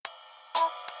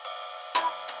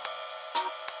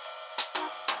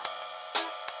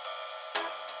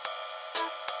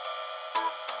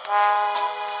Hello,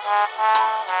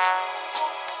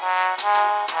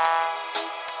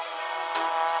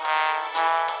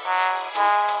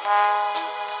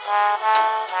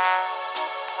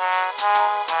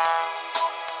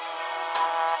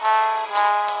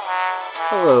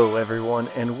 everyone,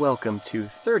 and welcome to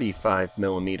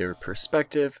 35mm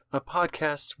Perspective, a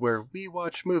podcast where we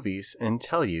watch movies and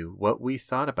tell you what we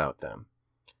thought about them.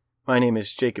 My name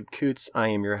is Jacob Coots. I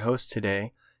am your host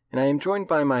today, and I am joined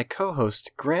by my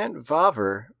co-host, Grant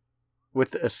Vaver,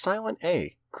 with a silent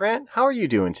A. Grant, how are you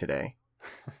doing today?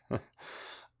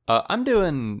 I'm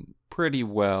doing pretty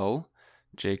well,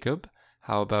 Jacob.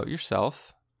 How about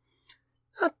yourself?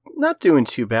 Not doing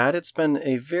too bad. It's been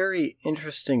a very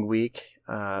interesting week.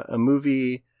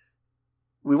 We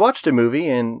watched a movie,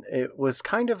 and it was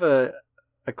kind of a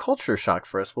culture shock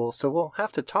for us. So we'll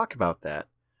have to talk about that.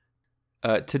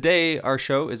 Today, our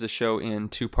show is a show in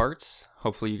two parts.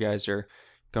 Hopefully you guys are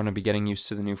going to be getting used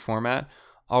to the new format.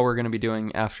 All we're going to be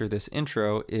doing after this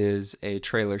intro is a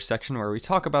trailer section where we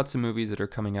talk about some movies that are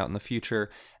coming out in the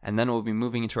future, and then we'll be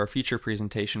moving into our feature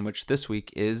presentation, which this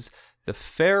week is The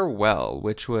Farewell,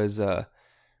 which was an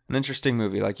interesting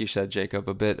movie, like you said, Jacob,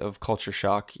 a bit of culture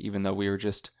shock, even though we were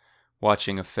just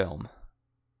watching a film.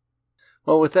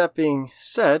 Well, with that being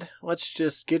said, let's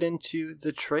just get into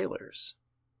the trailers.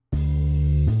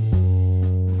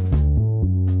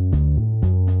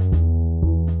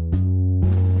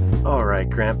 Alright,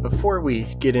 Grant, before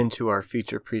we get into our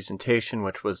feature presentation,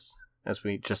 which was, as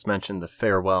we just mentioned, The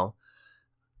Farewell,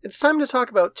 it's time to talk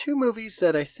about two movies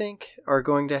that I think are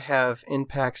going to have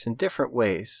impacts in different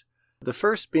ways. The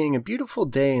first being A Beautiful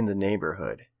Day in the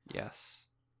Neighborhood. Yes.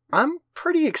 I'm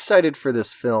pretty excited for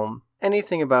this film.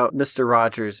 Anything about Mr.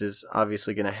 Rogers is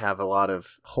obviously going to have a lot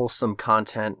of wholesome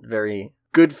content, very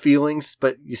good feelings,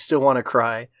 but you still want to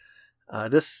cry.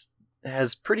 This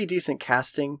has pretty decent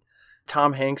casting.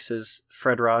 Tom Hanks as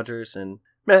Fred Rogers and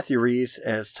Matthew Rhys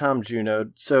as Tom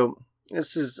Junod. So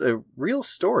this is a real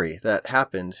story that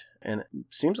happened, and it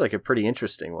seems like a pretty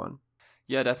interesting one.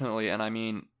 Yeah, definitely. And I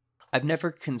mean, I've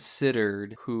never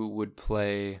considered who would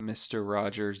play Mr.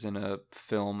 Rogers in a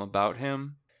film about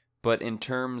him, but in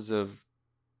terms of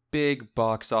big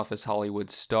box office Hollywood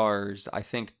stars, I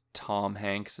think Tom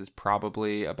Hanks is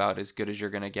probably about as good as you're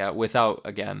going to get without,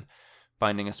 again,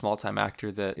 finding a small-time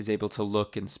actor that is able to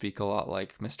look and speak a lot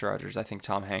like Mr. Rogers. I think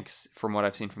Tom Hanks, from what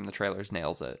I've seen from the trailers,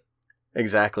 nails it.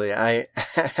 Exactly. I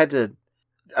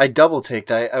double-taked.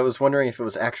 I was wondering if it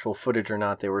was actual footage or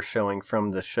not they were showing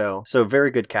from the show. So very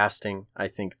good casting, I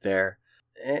think, there.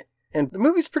 And the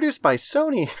movie's produced by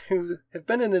Sony, who have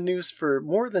been in the news for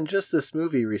more than just this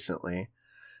movie recently.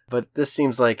 But this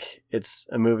seems like it's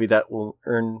a movie that will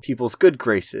earn people's good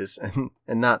graces and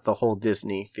not the whole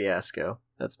Disney fiasco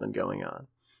that's been going on.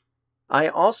 I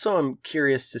also am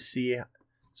curious to see,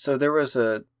 so there was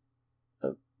a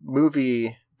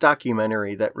movie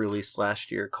documentary that released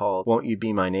last year called Won't You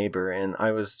Be My Neighbor, and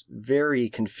I was very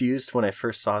confused when I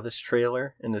first saw this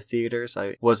trailer in the theaters.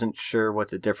 I wasn't sure what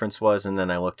the difference was, and then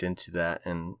I looked into that,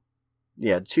 and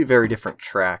yeah, two very different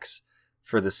tracks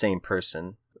for the same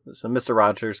person. So Mr.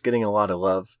 Rogers getting a lot of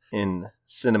love in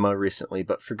cinema recently,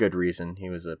 but for good reason. He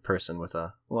was a person with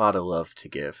a lot of love to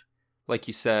give. Like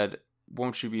you said,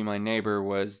 Won't You Be My Neighbor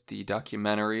was the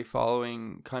documentary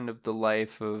following kind of the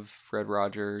life of Fred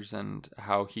Rogers and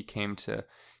how he came to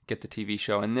get the TV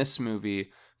show. And this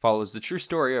movie follows the true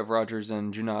story of Rogers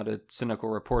and Junod, a cynical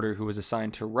reporter who was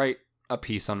assigned to write a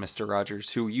piece on Mr.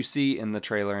 Rogers, who you see in the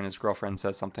trailer, and his girlfriend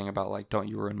says something about, like, don't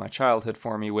you ruin my childhood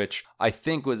for me, which I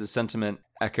think was a sentiment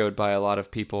echoed by a lot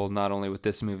of people, not only with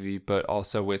this movie, but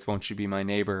also with Won't You Be My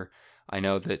Neighbor. I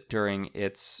know that during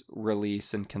its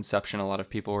release and conception, a lot of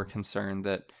people were concerned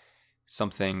that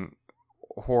something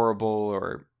horrible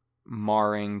or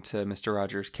marring to Mr.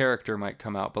 Rogers' character might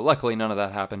come out. But luckily, none of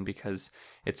that happened because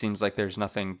it seems like there's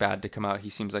nothing bad to come out. He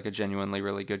seems like a genuinely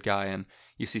really good guy. And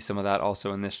you see some of that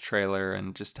also in this trailer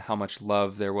and just how much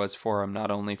love there was for him, not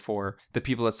only for the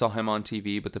people that saw him on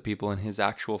TV, but the people in his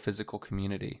actual physical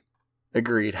community.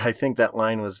 Agreed. I think that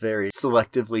line was very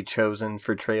selectively chosen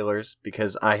for trailers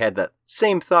because I had that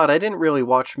same thought. I didn't really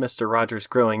watch Mr. Rogers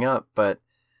growing up, but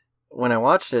when I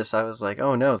watched this, I was like,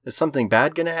 oh no, is something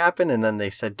bad going to happen? And then they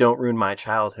said, don't ruin my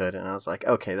childhood. And I was like,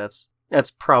 okay, that's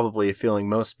probably a feeling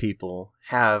most people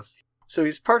have. So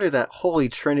he's part of that holy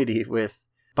trinity with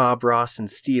Bob Ross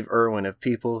and Steve Irwin of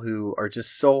people who are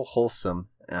just so wholesome.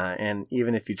 And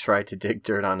even if you try to dig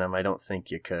dirt on them, I don't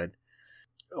think you could.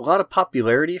 A lot of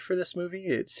popularity for this movie.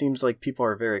 It seems like people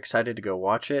are very excited to go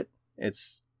watch it.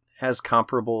 It's has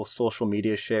comparable social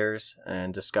media shares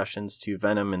and discussions to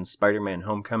Venom and Spider-Man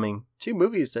Homecoming, two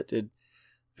movies that did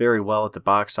very well at the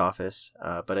box office,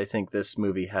 but I think this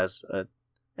movie has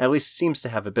at least seems to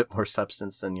have a bit more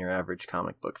substance than your average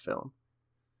comic book film.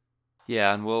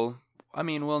 Yeah, and we'll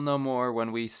know more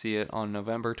when we see it on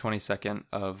November 22nd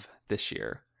of this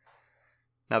year.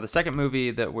 Now, the second movie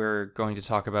that we're going to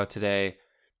talk about today,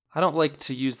 I don't like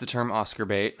to use the term Oscar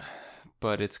bait,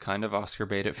 but it's kind of Oscar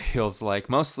bait, it feels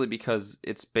like, mostly because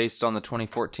it's based on the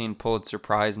 2014 Pulitzer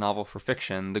Prize novel for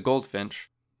fiction, The Goldfinch.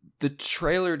 The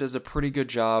trailer does a pretty good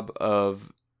job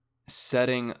of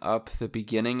setting up the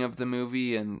beginning of the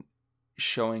movie and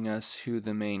showing us who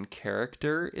the main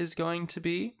character is going to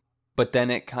be. But then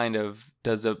it kind of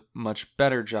does a much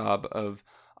better job of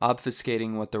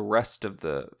obfuscating what the rest of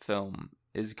the film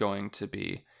is going to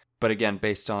be. But again,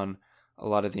 based on a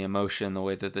lot of the emotion, the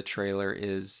way that the trailer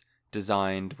is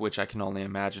designed, which I can only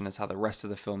imagine is how the rest of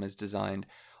the film is designed,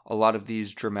 a lot of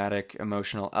these dramatic,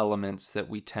 emotional elements that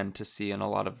we tend to see in a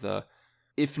lot of the,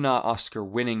 if not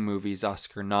Oscar-winning movies,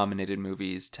 Oscar-nominated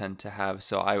movies tend to have.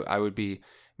 So I would be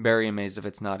very amazed if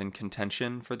it's not in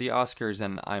contention for the Oscars,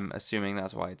 and I'm assuming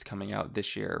that's why it's coming out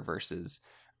this year versus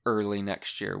early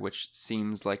next year, which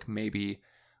seems like maybe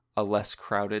a less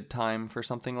crowded time for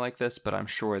something like this, but I'm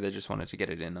sure they just wanted to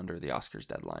get it in under the Oscars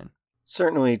deadline.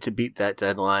 Certainly to beat that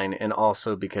deadline, and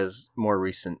also because more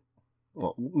recent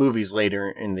movies later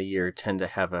in the year tend to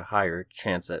have a higher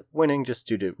chance at winning just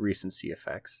due to recency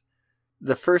effects.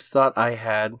 The first thought I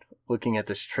had looking at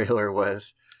this trailer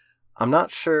was, I'm not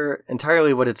sure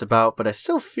entirely what it's about, but I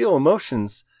still feel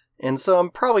emotions, and so I'm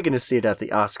probably going to see it at the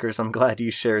Oscars. I'm glad you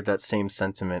shared that same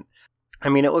sentiment. I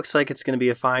mean, it looks like it's going to be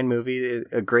a fine movie,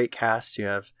 a great cast. You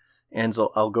have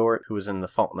Ansel Elgort, who was in The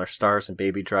Fault in Our Stars and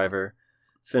Baby Driver,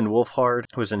 Finn Wolfhard,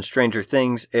 who was in Stranger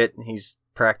Things. He's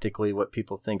practically what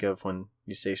people think of when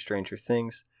you say Stranger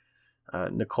Things.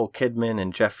 Nicole Kidman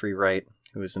and Jeffrey Wright,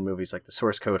 who was in movies like The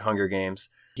Source Code, Hunger Games.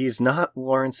 He's not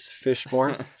Lawrence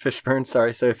Fishburne,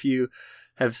 sorry. So if you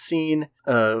have seen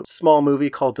a small movie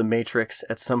called The Matrix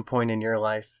at some point in your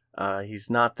life, he's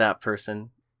not that person.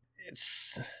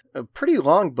 It's a pretty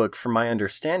long book from my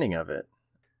understanding of it.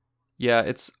 Yeah,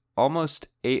 it's almost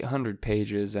 800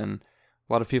 pages, and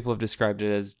a lot of people have described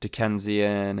it as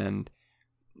Dickensian, and,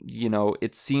 you know,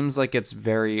 it seems like it's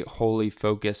very wholly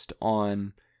focused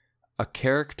on a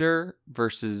character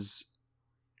versus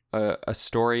a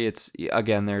story. It's,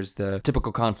 again, there's the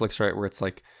typical conflicts, right, where it's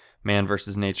like man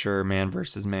versus nature, man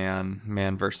versus man,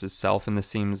 man versus self, and this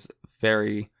seems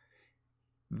very,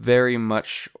 very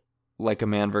much like a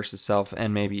man versus self,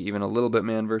 and maybe even a little bit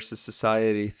man versus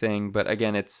society thing. But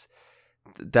again, it's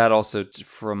that also,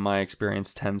 from my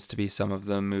experience, tends to be some of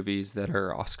the movies that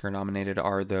are Oscar nominated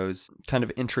are those kind of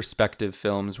introspective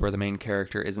films where the main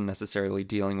character isn't necessarily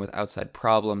dealing with outside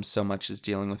problems so much as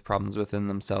dealing with problems within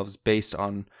themselves based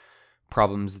on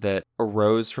problems that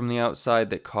arose from the outside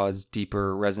that cause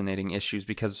deeper resonating issues.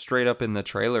 Because straight up in the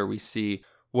trailer, we see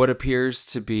what appears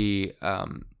to be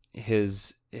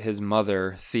his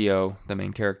mother, Theo, the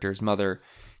main character's mother,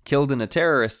 killed in a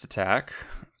terrorist attack,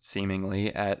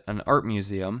 seemingly at an art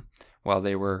museum, while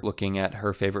they were looking at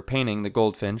her favorite painting, The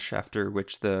Goldfinch, after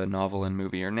which the novel and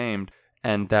movie are named.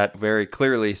 And that very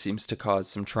clearly seems to cause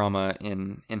some trauma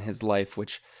in his life,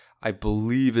 which I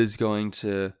believe is going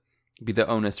to be the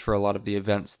onus for a lot of the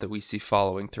events that we see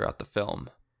following throughout the film.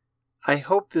 I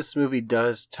hope this movie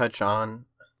does touch on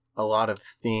a lot of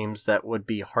themes that would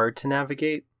be hard to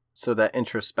navigate. So that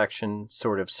introspection,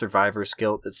 sort of survivor's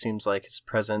guilt that seems like is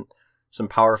present, some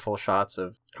powerful shots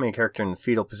of the main character in the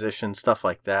fetal position, stuff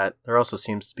like that. There also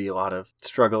seems to be a lot of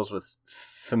struggles with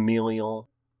familial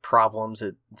problems.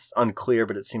 It's unclear,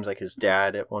 but it seems like his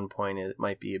dad at one point, it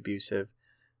might be abusive.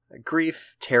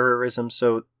 Grief, terrorism.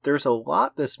 So there's a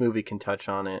lot this movie can touch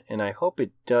on it, and I hope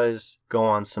it does go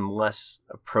on some less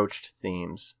approached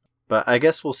themes. But I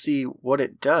guess we'll see what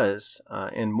it does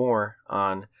and more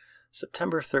on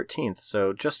September 13th,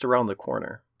 so just around the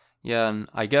corner. Yeah, and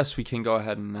I guess we can go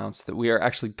ahead and announce that we are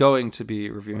actually going to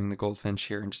be reviewing The Goldfinch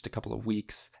here in just a couple of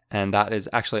weeks. And that is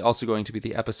actually also going to be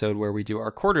the episode where we do our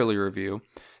quarterly review.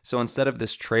 So instead of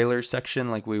this trailer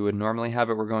section like we would normally have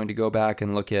it, we're going to go back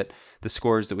and look at the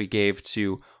scores that we gave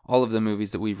to all of the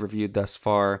movies that we've reviewed thus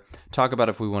far, talk about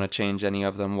if we want to change any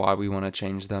of them, why we want to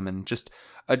change them, and just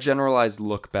a generalized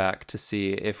look back to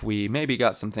see if we maybe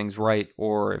got some things right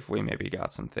or if we maybe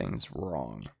got some things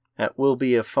wrong. That will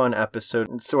be a fun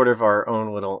episode, sort of our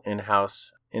own little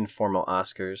in-house informal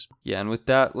Oscars. Yeah, and with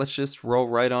that, let's just roll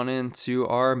right on into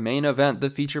our main event, the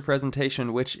feature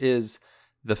presentation, which is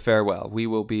The Farewell. We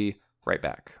will be right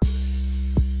back.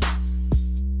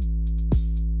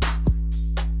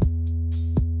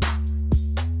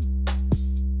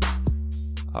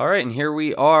 All right, and here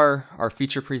we are, our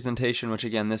feature presentation, which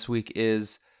again this week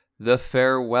is The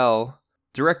Farewell,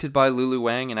 directed by Lulu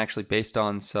Wang and actually based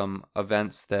on some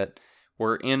events that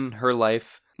were in her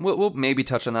life. We'll maybe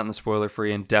touch on that in the spoiler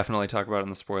free and definitely talk about it in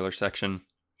the spoiler section.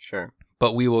 Sure.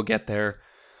 But we will get there.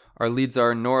 Our leads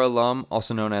are Nora Lum,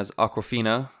 also known as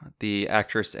Awkwafina, the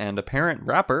actress and apparent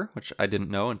rapper, which I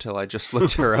didn't know until I just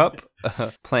looked her up,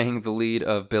 playing the lead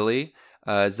of Billy.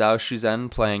 Zhao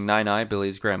Shuzhen playing Nai Nai,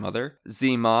 Billy's grandmother.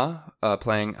 Zi Ma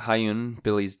playing Haiyun,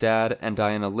 Billy's dad. And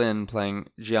Diana Lin playing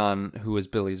Jian, who was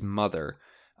Billy's mother.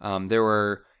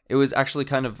 It was actually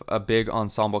kind of a big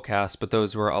ensemble cast, but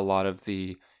those were a lot of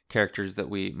the characters that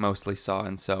we mostly saw,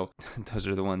 and so those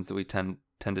are the ones that we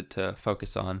tended to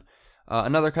focus on.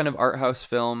 Another kind of art house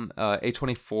film,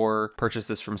 A24 purchased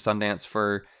this from Sundance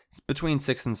for between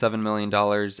 $6 and $7 million,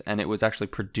 and it was actually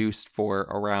produced for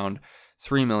around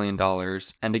 $3 million.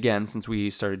 And again, since we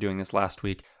started doing this last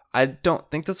week, I don't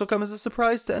think this will come as a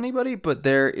surprise to anybody, but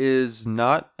there is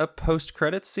not a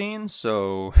post-credits scene,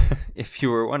 so if you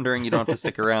were wondering, you don't have to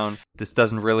stick around. This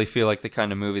doesn't really feel like the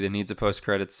kind of movie that needs a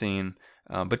post-credits scene,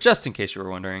 but just in case you were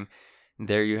wondering,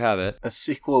 there you have it. A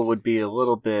sequel would be a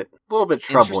little bit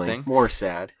troubling, more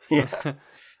sad. Yeah.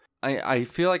 I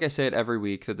feel like I say it every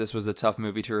week that this was a tough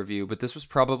movie to review, but this was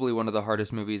probably one of the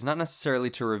hardest movies, not necessarily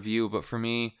to review, but for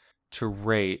me to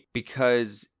rate,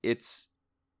 because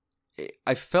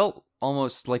I felt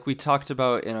almost like we talked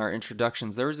about in our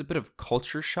introductions, there was a bit of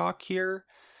culture shock here,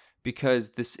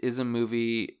 because this is a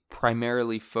movie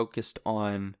primarily focused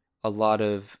on a lot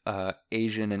of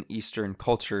Asian and Eastern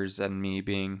cultures, and me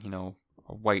being,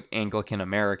 a white Anglican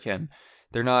American,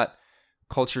 they're not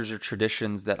cultures or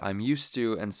traditions that I'm used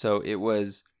to, and so it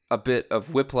was a bit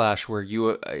of whiplash where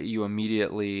I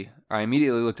immediately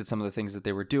looked at some of the things that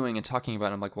they were doing and talking about,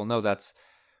 and I'm like, well, no, that's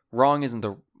wrong isn't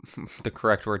the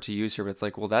correct word to use here, but it's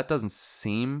like, well, that doesn't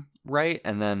seem right,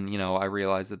 and then, I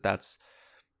realized that that's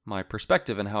my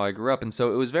perspective and how I grew up. And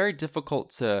so it was very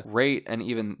difficult to rate and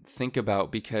even think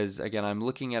about, because again, I'm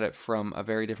looking at it from a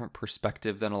very different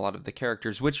perspective than a lot of the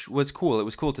characters, which was cool. It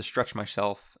was cool to stretch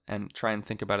myself and try and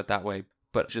think about it that way.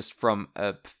 But just from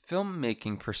a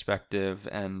filmmaking perspective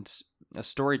and a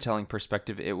storytelling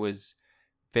perspective, it was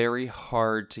very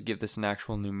hard to give this an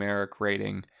actual numeric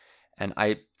rating. And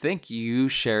I think you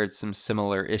shared some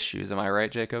similar issues. Am I right,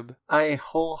 Jacob? I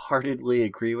wholeheartedly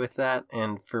agree with that,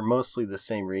 and for mostly the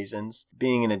same reasons.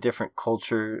 Being in a different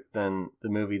culture than the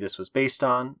movie this was based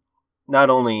on,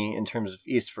 not only in terms of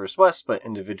East versus West, but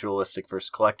individualistic versus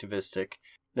collectivistic,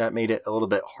 that made it a little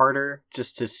bit harder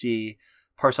just to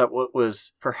parse out what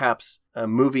was perhaps a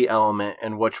movie element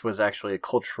and which was actually a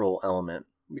cultural element.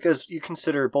 Because you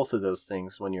consider both of those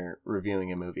things when you're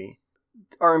reviewing a movie.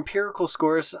 Our empirical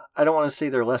scores, I don't want to say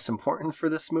they're less important for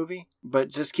this movie, but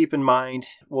just keep in mind,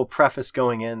 we'll preface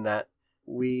going in that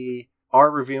we are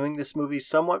reviewing this movie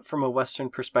somewhat from a Western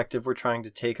perspective. We're trying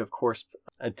to take, of course,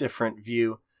 a different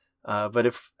view. But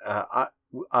if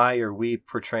I or we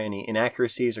portray any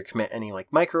inaccuracies or commit any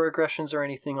microaggressions or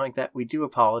anything like that, we do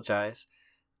apologize.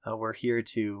 We're here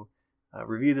to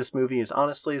review this movie as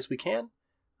honestly as we can.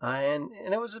 And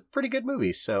it was a pretty good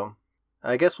movie, so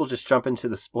I guess we'll just jump into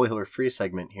the spoiler-free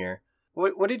segment here.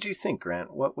 What did you think,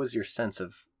 Grant? What was your sense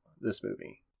of this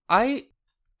movie? I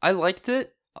liked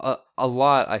it a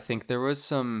lot. I think there was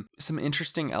some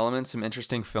interesting elements, some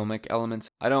interesting filmic elements.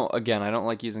 I don't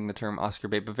like using the term Oscar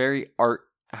bait, but very art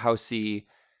housey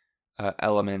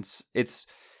elements.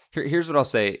 Here's what I'll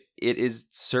say. It is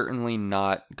certainly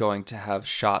not going to have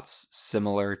shots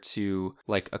similar to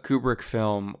like a Kubrick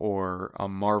film or a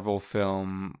Marvel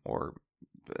film or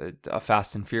a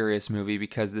Fast and Furious movie,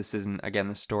 because this isn't, again,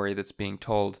 the story that's being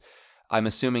told. I'm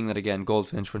assuming that, again,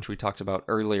 Goldfinch, which we talked about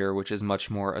earlier, which is much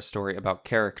more a story about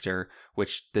character,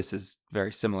 which this is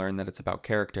very similar in that it's about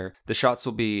character. The shots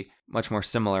will be much more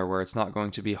similar, where it's not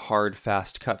going to be hard,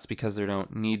 fast cuts, because there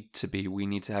don't need to be. We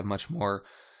need to have much more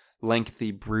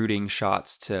lengthy, brooding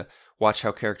shots to watch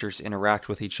how characters interact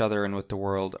with each other and with the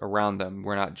world around them.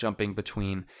 We're not jumping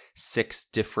between 6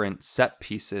 different set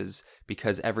pieces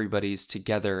because everybody's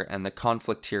together, and the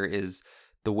conflict here is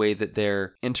the way that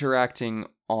they're interacting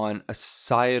on a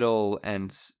societal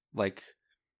and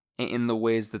in the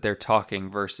ways that they're talking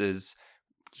versus,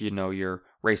 you're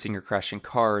racing or crashing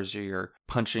cars, or you're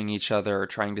punching each other or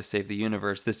trying to save the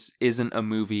universe. This isn't a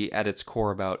movie at its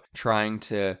core about trying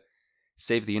to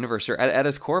save the universe, or at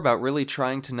its core about really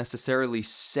trying to necessarily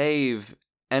save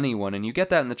anyone. And you get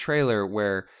that in the trailer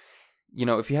where,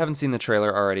 if you haven't seen the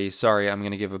trailer already, sorry, I'm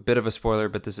going to give a bit of a spoiler,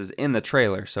 but this is in the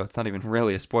trailer, so it's not even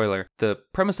really a spoiler. The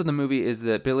premise of the movie is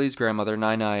that Billy's grandmother,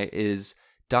 Nai Nai, is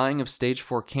dying of stage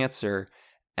 4 cancer,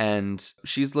 And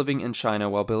she's living in China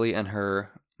while Billy and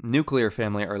her nuclear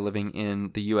family are living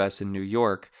in the US in New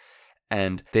York.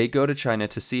 And they go to China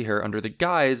to see her under the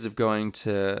guise of going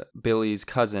to Billy's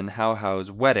cousin Hao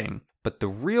Hao's wedding. But the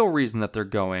real reason that they're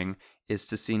going is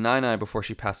to see Nai Nai before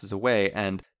she passes away.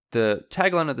 And the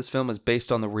tagline of this film is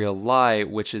based on the real lie,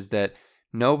 which is that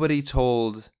nobody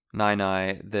told Nai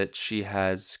Nai that she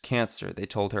has cancer. They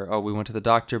told her, oh, we went to the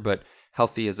doctor, but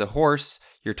healthy as a horse,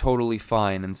 you're totally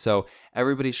fine. And so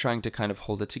everybody's trying to kind of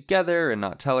hold it together and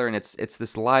not tell her. And it's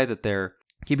this lie that they're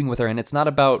keeping with her. And it's not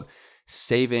about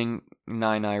saving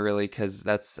Nai Nai, really, because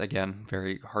that's, again,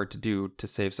 very hard to do, to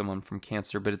save someone from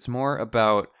cancer. But it's more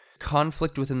about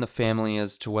conflict within the family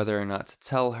as to whether or not to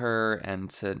tell her and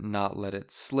to not let it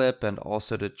slip, and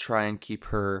also to try and keep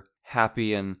her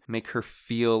happy and make her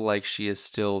feel like she is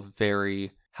still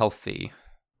very healthy.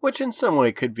 Which in some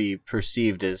way could be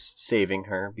perceived as saving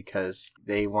her, because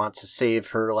they want to save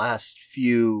her last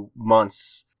few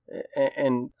months.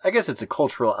 And I guess it's a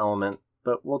cultural element,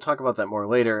 but we'll talk about that more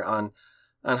later on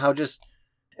how just,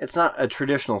 it's not a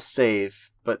traditional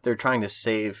save, but they're trying to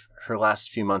save her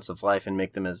last few months of life and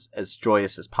make them as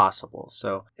joyous as possible.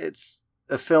 So it's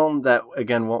a film that,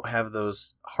 again, won't have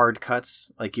those hard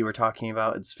cuts like you were talking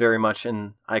about. It's very much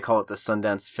in, I call it the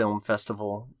Sundance Film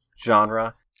Festival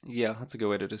genre. Yeah, that's a good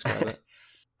way to describe it.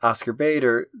 Oscar bait,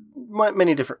 or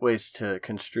many different ways to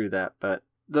construe that. But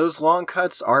those long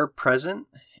cuts are present,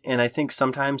 and I think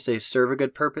sometimes they serve a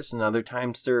good purpose, and other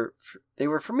times they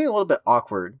were, for me, a little bit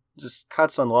awkward. Just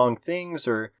cuts on long things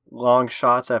or long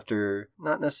shots after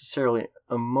not necessarily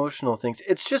emotional things.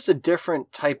 It's just a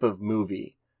different type of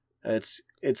movie.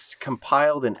 It's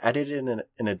compiled and edited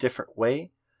in a different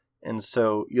way. And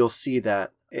so you'll see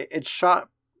that it's shot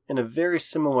in a very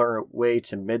similar way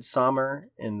to Midsommar,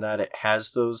 in that it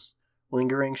has those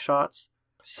lingering shots.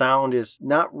 Sound is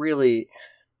not really...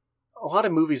 A lot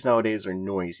of movies nowadays are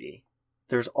noisy.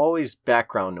 There's always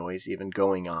background noise even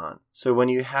going on. So when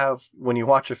you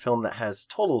watch a film that has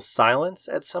total silence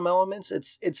at some elements,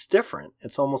 it's different.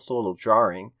 It's almost a little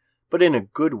jarring, but in a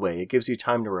good way. It gives you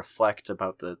time to reflect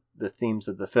about the themes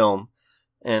of the film.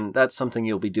 And that's something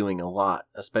you'll be doing a lot,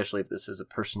 especially if this is a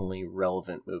personally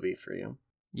relevant movie for you.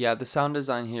 Yeah, the sound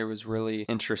design here was really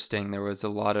interesting. There was a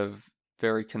lot of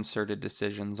very concerted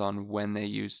decisions on when they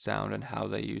used sound and how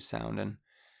they use sound,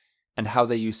 and how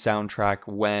they use soundtrack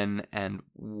when, and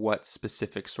what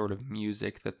specific sort of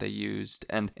music that they used.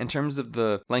 And in terms of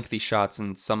the lengthy shots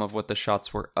and some of what the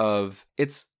shots were of,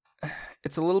 it's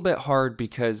a little bit hard,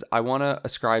 because I want to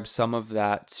ascribe some of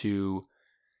that to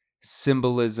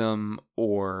symbolism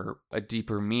or a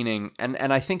deeper meaning. And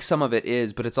I think some of it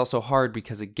is, but it's also hard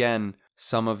because, again,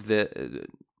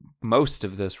 most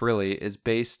of this really is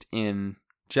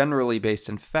generally based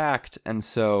in fact. And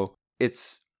so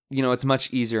it's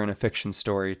much easier in a fiction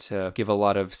story to give a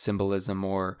lot of symbolism,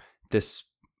 or this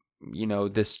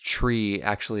tree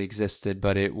actually existed,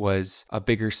 but it was a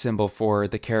bigger symbol for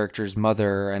the character's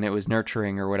mother and it was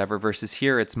nurturing or whatever, versus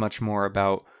here it's much more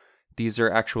about these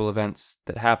are actual events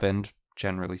that happened,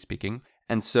 generally speaking.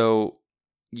 And so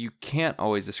you can't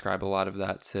always ascribe a lot of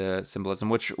that to symbolism,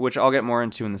 which I'll get more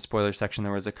into in the spoiler section.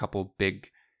 There was a couple big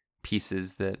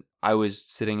pieces that I was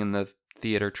sitting in the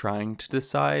theater trying to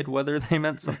decide whether they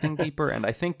meant something deeper, and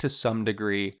I think to some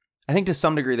degree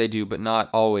they do, but not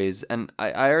always. And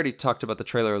I already talked about the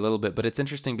trailer a little bit, but it's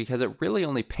interesting because it really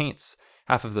only paints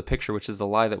half of the picture, which is the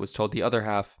lie that was told. The other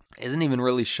half isn't even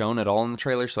really shown at all in the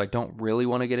trailer, so I don't really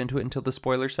want to get into it until the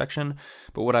spoiler section.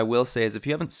 But what I will say is, if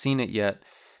you haven't seen it yet,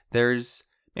 there's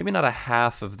maybe not a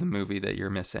half of the movie that you're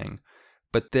missing,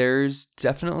 but there's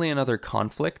definitely another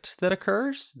conflict that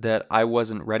occurs that I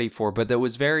wasn't ready for, but that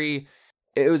was very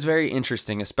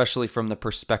interesting, especially from the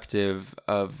perspective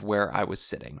of where I was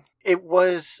sitting. It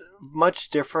was much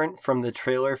different from the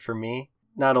trailer for me,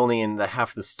 not only in the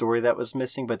half of the story that was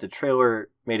missing, but the trailer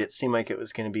made it seem like it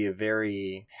was going to be a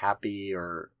very happy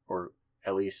or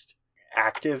at least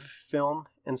active film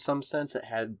in some sense. It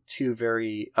had two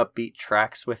very upbeat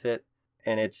tracks with it,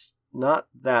 and it's not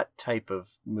that type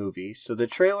of movie. So the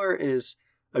trailer is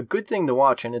a good thing to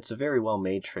watch, and it's a very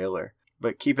well-made trailer.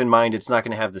 But keep in mind, it's not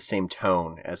going to have the same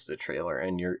tone as the trailer,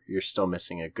 and you're still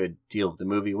missing a good deal of the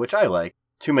movie, which I like.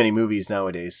 Too many movies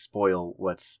nowadays spoil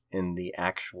what's in the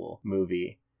actual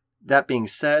movie. That being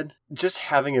said, just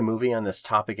having a movie on this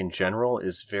topic in general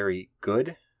is very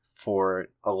good for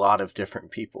a lot of different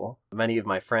people. Many of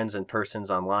my friends and persons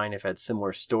online have had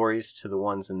similar stories to the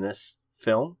ones in this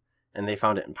film, and they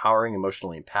found it empowering,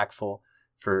 emotionally impactful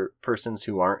for persons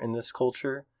who aren't in this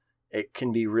culture. It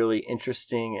can be really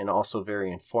interesting and also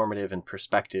very informative and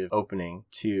perspective opening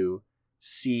to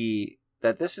see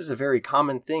that this is a very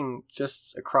common thing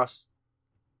just across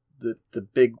the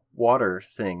big water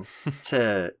thing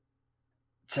to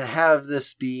have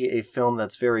this be a film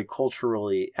that's very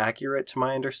culturally accurate to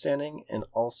my understanding, and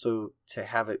also to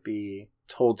have it be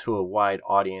told to a wide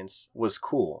audience was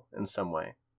cool in some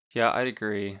way. Yeah, I'd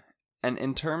agree. And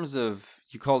in terms of,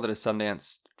 you called it a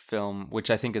Sundance film, which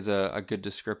I think is a good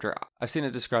descriptor. I've seen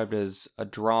it described as a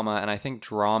drama, and I think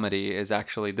dramedy is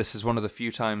actually, this is one of the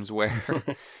few times where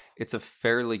it's a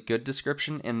fairly good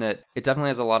description, in that it definitely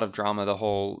has a lot of drama. The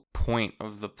whole point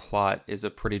of the plot is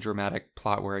a pretty dramatic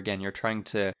plot where, again, you're trying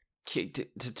to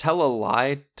tell a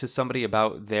lie to somebody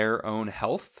about their own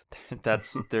health.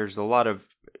 There's a lot of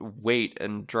weight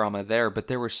and drama there, but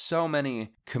there were so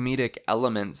many comedic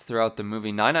elements throughout the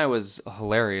movie. Nine was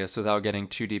hilarious, without getting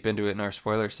too deep into it in our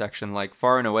spoiler section. Like,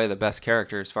 far and away the best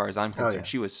character as far as I'm concerned. Oh, yeah.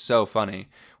 She was so funny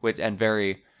and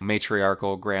very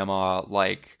matriarchal,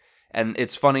 grandma-like. And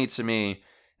it's funny to me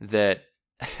that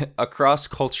across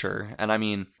culture, and I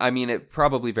mean it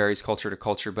probably varies culture to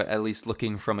culture, but at least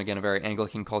looking from, again, a very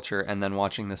Anglican culture, and then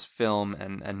watching this film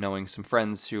and knowing some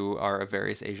friends who are of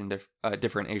various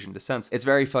different Asian descents, it's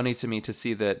very funny to me to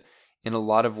see that in a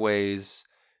lot of ways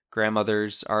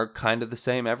grandmothers are kind of the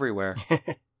same everywhere.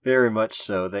 Very much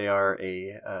so. They are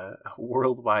a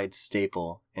worldwide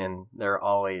staple, and they're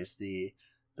always the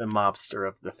mobster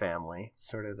of the family,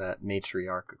 sort of that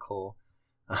matriarchal.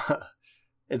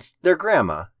 It's their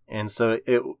grandma, and so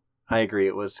I agree,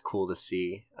 it was cool to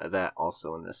see that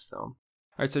also in this film.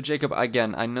 All right, so Jacob,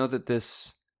 again, I know that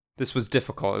this was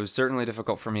difficult. It was certainly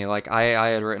difficult for me. Like, I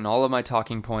had written all of my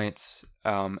talking points,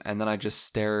 and then I just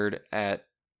stared at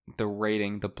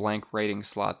the blank rating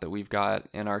slot that we've got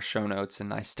in our show notes,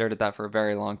 and I stared at that for a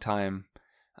very long time.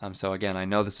 So again, I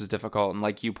know this was difficult, and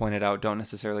like you pointed out, don't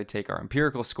necessarily take our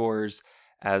empirical scores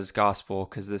as gospel,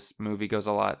 because this movie goes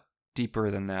a lot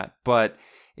deeper than that. But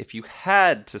if you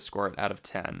had to score it out of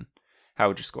 10, how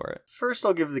would you score it? First,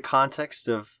 I'll give the context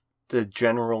of the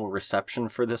general reception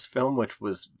for this film, which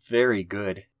was very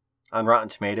good. On Rotten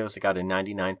Tomatoes, it got a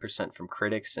 99% from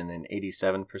critics and an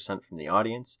 87% from the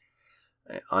audience.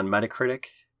 On Metacritic,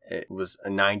 it was a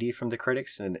 90 from the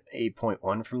critics and an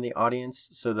 8.1 from the audience.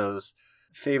 So those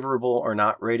favorable or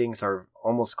not ratings are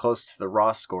almost close to the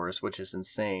raw scores, which is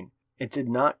insane. It did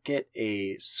not get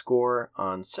a score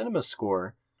on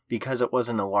CinemaScore because it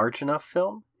wasn't a large enough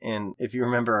film. And if you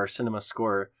remember our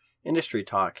CinemaScore industry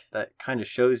talk, that kind of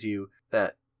shows you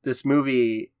that this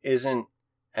movie isn't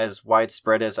as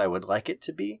widespread as I would like it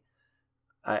to be.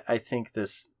 I think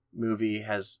this movie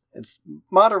it's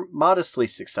modestly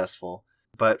successful,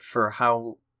 but for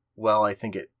how well I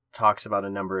think it talks about a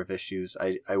number of issues,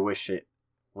 I wish it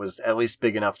was at least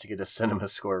big enough to get a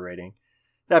CinemaScore rating.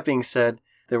 That being said,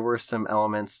 there were some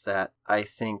elements that I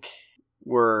think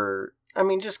were,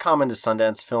 just common to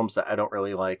Sundance films that I don't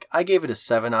really like. I gave it a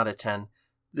 7 out of 10.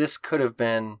 This could have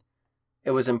been,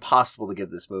 it was impossible to give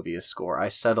this movie a score. I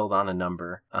settled on a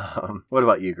number. What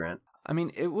about you, Grant?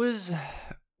 It was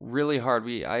really hard.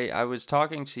 I was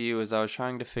talking to you as I was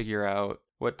trying to figure out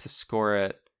what to score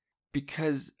it,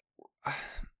 because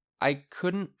I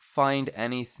couldn't find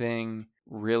anything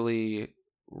really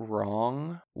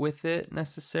wrong with it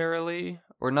necessarily,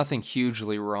 or nothing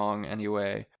hugely wrong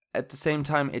anyway. At the same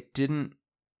time, it didn't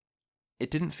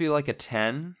feel like a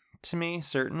 10 to me,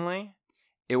 certainly.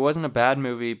 It wasn't a bad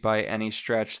movie by any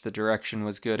stretch. The direction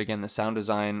was good. Again, the sound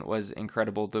design was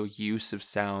incredible. The use of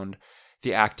sound,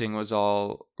 the acting was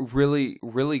all really,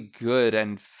 really good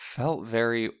and felt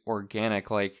very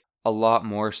organic, like a lot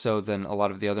more so than a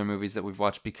lot of the other movies that we've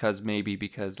watched, because,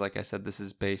 like I said, this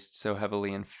is based so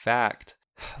heavily in fact.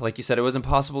 Like you said, it was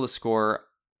impossible to score.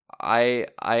 I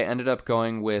ended up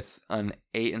going with an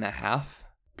 8.5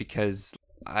 because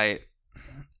I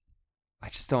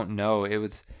just don't know.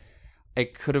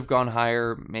 It could have gone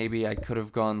higher. Maybe I could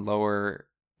have gone lower,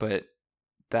 but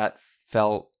that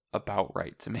felt about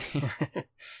right to me.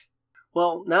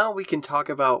 Well, now we can talk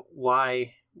about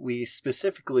why we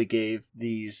specifically gave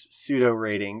these pseudo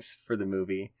ratings for the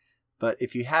movie. But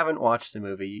if you haven't watched the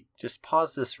movie, just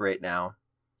pause this right now.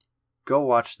 Go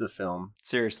watch the film.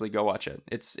 Seriously, go watch it.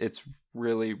 It's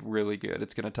really, really good.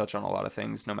 It's going to touch on a lot of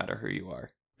things no matter who you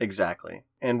are. Exactly.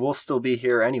 And we'll still be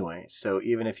here anyway. So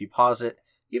even if you pause it,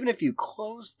 even if you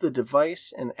close the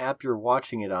device and app you're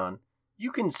watching it on,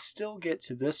 you can still get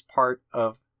to this part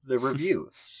of the review.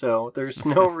 So there's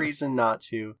no reason not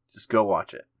to. Just go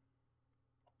watch it.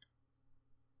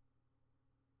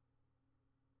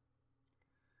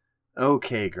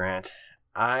 Okay, Grant.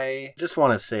 I just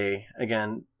want to say,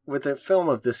 again, with a film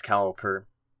of this caliber,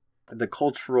 the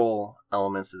cultural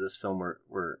elements of this film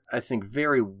were I think,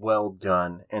 very well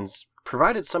done and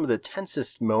provided some of the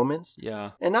tensest moments.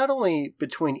 Yeah. And not only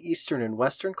between Eastern and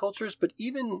Western cultures, but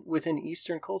even within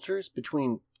Eastern cultures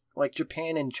between like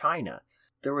Japan and China.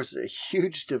 There was a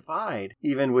huge divide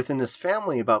even within this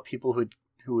family about people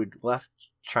who had left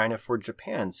China for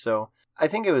Japan. So I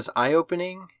think it was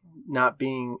eye-opening not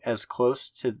being as close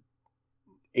to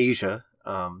Asia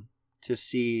to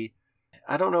see,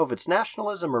 I don't know if it's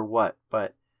nationalism or what,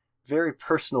 but very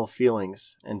personal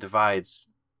feelings and divides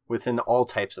within all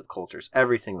types of cultures.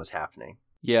 Everything was happening.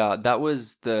 Yeah, that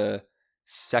was the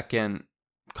second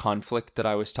conflict that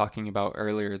I was talking about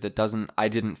earlier that I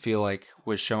didn't feel like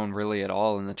was shown really at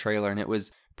all in the trailer, and it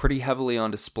was pretty heavily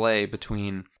on display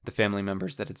between the family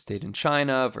members that had stayed in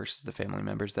China versus the family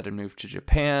members that had moved to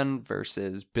Japan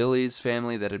versus Billy's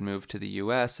family that had moved to the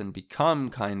US and become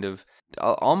kind of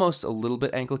almost a little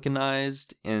bit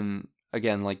Anglicanized. In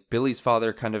again, like Billy's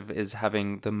father kind of is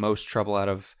having the most trouble out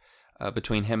of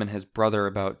between him and his brother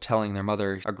about telling their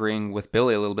mother, agreeing with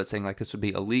Billy a little bit, saying like this would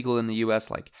be illegal in the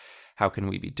US, like how can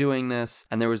we be doing this?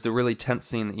 And there was the really tense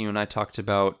scene that you and I talked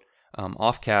about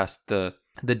offcast,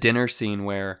 the dinner scene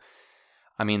where,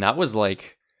 I mean, that was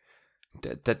like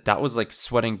that was like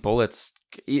sweating bullets.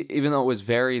 Even though it was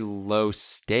very low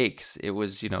stakes, it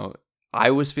was, I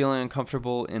was feeling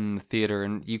uncomfortable in the theater,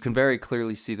 and you can very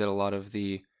clearly see that a lot of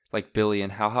the, like Billy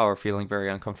and Hao are feeling very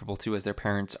uncomfortable too as their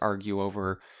parents argue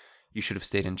over, you should have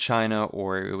stayed in China,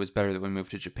 or it was better that we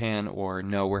moved to Japan, or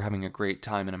no, we're having a great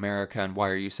time in America, and why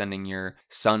are you sending your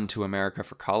son to America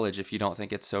for college if you don't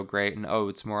think it's so great, and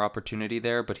it's more opportunity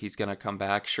there, but he's going to come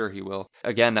back, sure he will.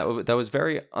 Again, that was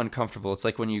very uncomfortable. It's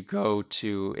like when you go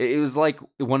to, it was like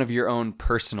one of your own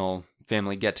personal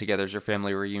family get-togethers or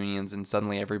family reunions, and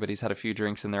suddenly everybody's had a few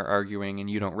drinks and they're arguing, and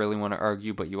you don't really want to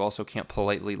argue, but you also can't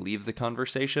politely leave the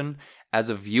conversation. As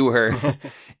a viewer,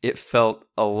 it felt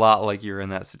a lot like you were in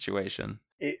that situation.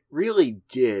 It really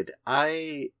did.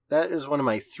 That is one of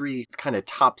my 3 kind of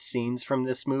top scenes from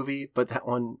this movie, but that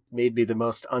one made me the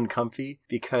most uncomfy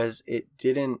because it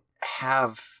didn't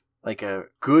have like a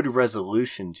good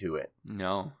resolution to it.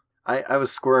 No. I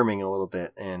was squirming a little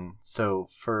bit, and so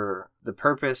for the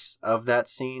purpose of that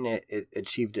scene, it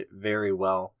achieved it very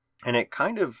well. And it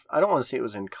kind of, I don't want to say it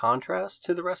was in contrast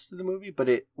to the rest of the movie, but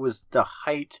it was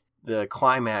the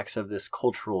climax of this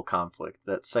cultural conflict,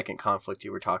 that second conflict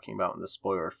you were talking about in the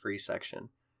spoiler-free section.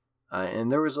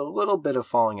 And there was a little bit of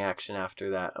falling action after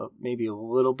that, maybe a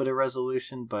little bit of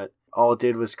resolution, but all it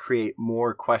did was create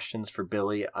more questions for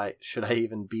Billy. Should I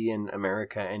even be in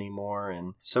America anymore?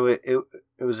 And so it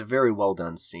was a very well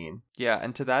done scene. Yeah,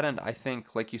 and to that end, I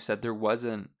think, like you said, there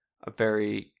wasn't a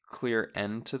very clear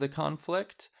end to the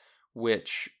conflict,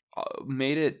 which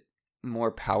made it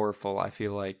more powerful, I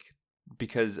feel like,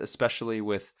 because especially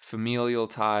with familial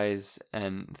ties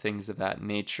and things of that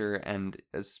nature, and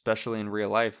especially in real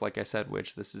life, like I said,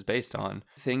 which this is based on,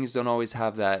 things don't always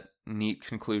have that neat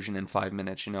conclusion in 5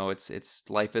 minutes. It's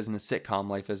life isn't a sitcom,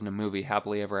 life isn't a movie.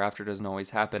 Happily ever after doesn't always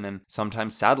happen, and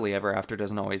sometimes sadly ever after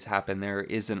doesn't always happen. There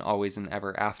isn't always an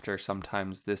ever after.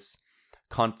 Sometimes this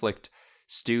conflict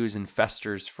stews and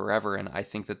festers forever, and I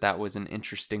think that was an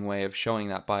interesting way of showing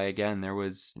that by, again, there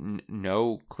was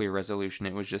no clear resolution.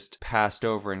 It was just passed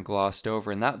over and glossed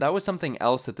over, and that was something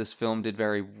else that this film did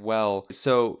very well.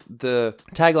 So the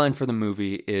tagline for the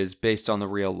movie is based on the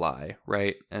real lie,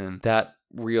 right? And that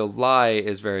real lie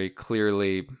is very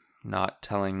clearly not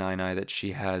telling Nai that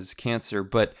she has cancer,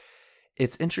 but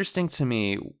it's interesting to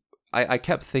me, I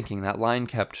kept thinking, that line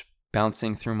kept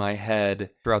bouncing through my head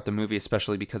throughout the movie,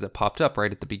 especially because it popped up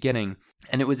right at the beginning.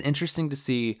 And it was interesting to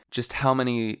see just how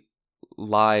many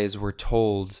lies were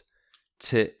told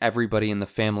to everybody in the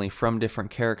family from different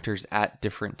characters at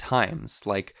different times.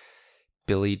 Like,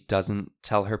 Billy doesn't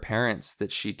tell her parents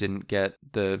that she didn't get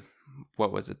the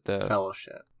fellowship.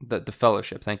 The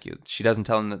fellowship, thank you. She doesn't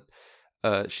tell them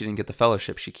that she didn't get the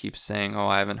fellowship. She keeps saying,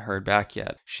 I haven't heard back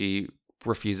yet. She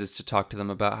refuses to talk to them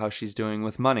about how she's doing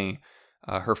with money.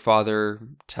 Her father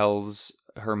tells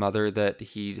her mother that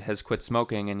he has quit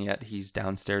smoking, and yet he's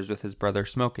downstairs with his brother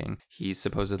smoking. He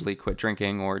supposedly quit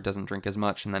drinking or doesn't drink as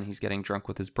much, and then he's getting drunk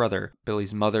with his brother.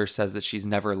 Billy's mother says that she's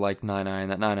never liked Nai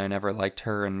and that Nai never liked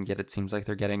her, and yet it seems like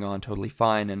they're getting on totally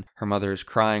fine, and her mother is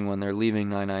crying when they're leaving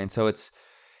Nai. And so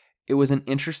it was an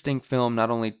interesting film,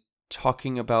 not only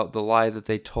talking about the lie that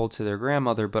they told to their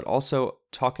grandmother, but also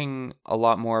talking a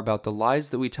lot more about the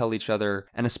lies that we tell each other,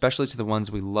 and especially to the ones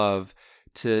we love,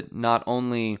 to not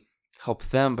only help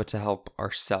them, but to help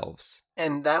ourselves.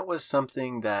 And that was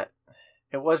something that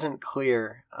it wasn't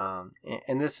clear,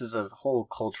 and this is a whole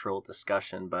cultural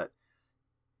discussion, but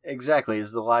exactly,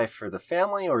 is the lie for the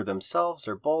family or themselves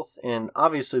or both? And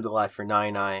obviously the lie for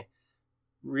Nai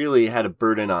really had a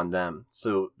burden on them.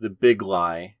 So the big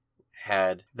lie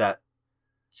had that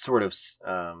sort of,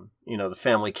 the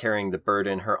family carrying the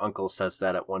burden. Her uncle says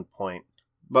that at one point.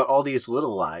 But all these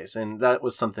little lies, and that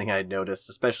was something I had noticed,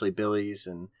 especially Billy's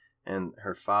and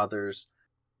her father's.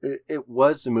 It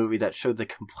was a movie that showed the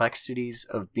complexities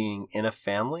of being in a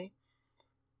family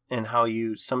and how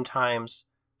you sometimes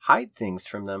hide things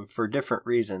from them for different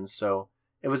reasons. So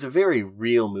it was a very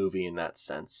real movie in that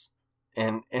sense.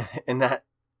 And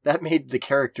that made the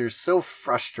characters so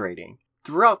frustrating.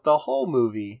 Throughout the whole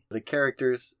movie, the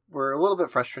characters were a little bit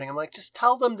frustrating. I'm like, just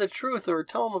tell them the truth or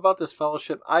tell them about this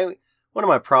fellowship. One of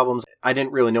my problems, I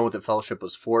didn't really know what the fellowship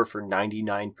was for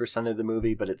 99% of the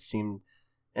movie, but it seemed,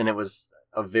 and it was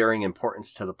of varying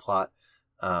importance to the plot.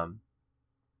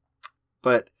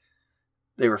 But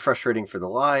they were frustrating for the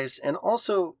lies, and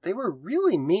also they were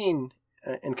really mean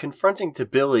and confronting to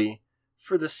Billy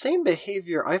for the same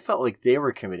behavior I felt like they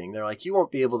were committing. They're like, you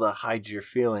won't be able to hide your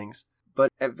feelings. But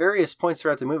at various points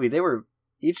throughout the movie,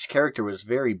 each character was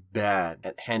very bad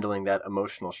at handling that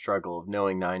emotional struggle of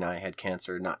knowing Nai had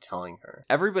cancer and not telling her.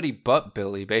 Everybody but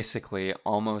Billy basically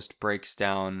almost breaks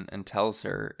down and tells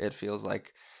her. It feels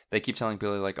like they keep telling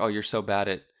Billy, like, oh, you're so bad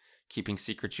at keeping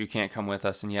secrets, you can't come with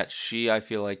us. And yet she, I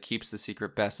feel like, keeps the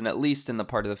secret best. And at least in the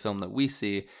part of the film that we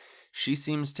see, she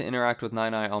seems to interact with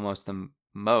Nai almost the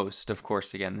most. Of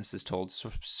course, again, this is told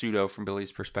pseudo from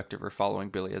Billy's perspective. We're following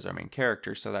Billy as our main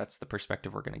character, so that's the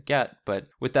perspective we're going to get. But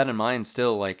with that in mind,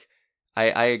 still, like,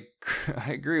 I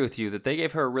agree with you that they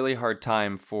gave her a really hard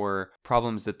time for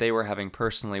problems that they were having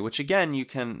personally, which, again, you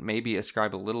can maybe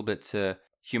ascribe a little bit to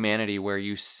humanity, where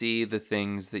you see the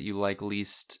things that you like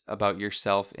least about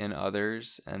yourself in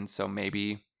others. And so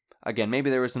maybe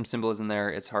there was some symbolism there.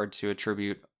 It's hard to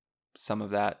attribute some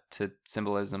of that to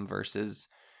symbolism versus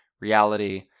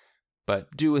reality,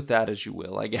 but do with that as you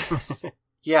will, I guess.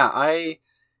 Yeah,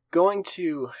 going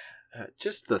to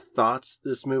just the thoughts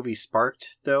this movie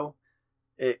sparked, though,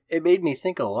 it made me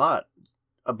think a lot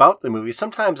about the movie.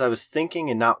 Sometimes I was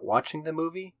thinking and not watching the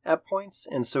movie at points,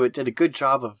 and so it did a good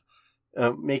job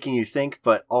of making you think,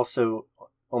 but also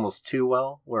almost too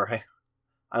well, where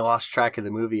I lost track of the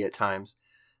movie at times,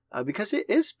 because it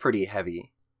is pretty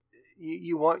heavy.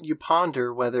 You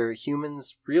ponder whether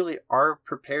humans really are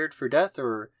prepared for death,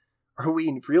 or are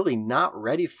we really not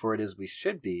ready for it as we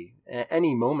should be?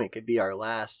 Any moment could be our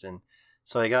last. And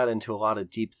so I got into a lot of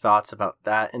deep thoughts about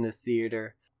that in the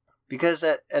theater, because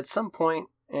at some point,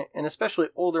 and especially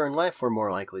older in life, we're more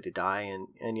likely to die.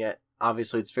 And yet,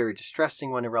 obviously, it's very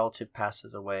distressing when a relative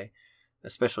passes away,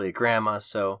 especially a grandma.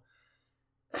 So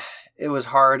it was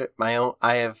hard.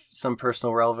 I have some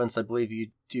personal relevance. I believe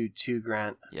you do too,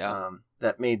 Grant. Yeah.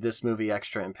 That made this movie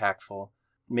extra impactful.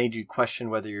 Made you question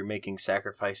whether you're making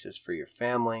sacrifices for your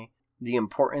family. The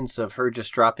importance of her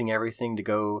just dropping everything to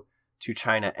go to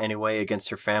China anyway against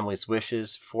her family's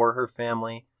wishes for her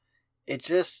family.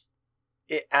 It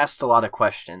asked a lot of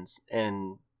questions,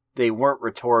 and they weren't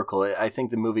rhetorical. I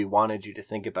think the movie wanted you to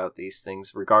think about these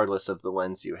things regardless of the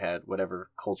lens you had,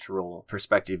 whatever cultural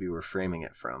perspective you were framing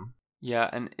it from. Yeah,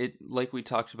 and it, like we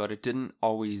talked about, it didn't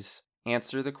always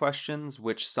answer the questions,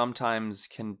 which sometimes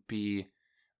can be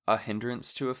a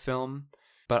hindrance to a film.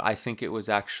 But I think it was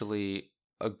actually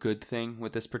a good thing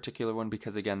with this particular one,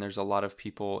 because, again, there's a lot of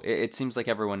people. It seems like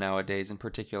everyone nowadays in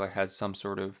particular has some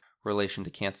sort of relation to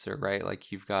cancer, right?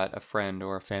 Like, you've got a friend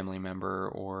or a family member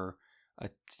or a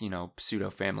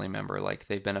pseudo family member. Like,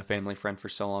 they've been a family friend for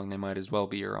so long, they might as well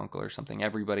be your uncle or something.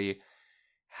 Everybody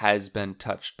has been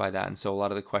touched by that. And so a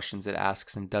lot of the questions it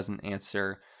asks and doesn't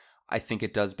answer, I think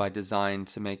it does by design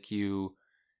to make you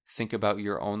think about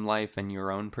your own life and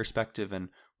your own perspective and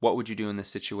what would you do in this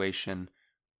situation.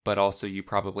 But also, you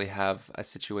probably have a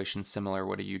situation similar.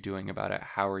 What are you doing about it?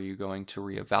 How are you going to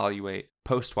reevaluate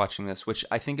post-watching this? Which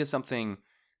I think is something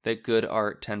that good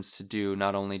art tends to do.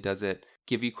 Not only does it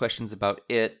give you questions about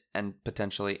it and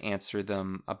potentially answer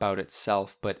them about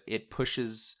itself, but it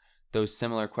pushes those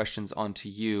similar questions onto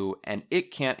you, and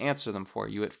it can't answer them for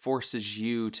you. It forces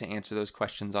you to answer those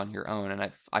questions on your own,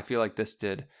 and I feel like this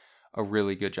did a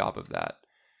really good job of that.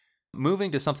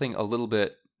 Moving to something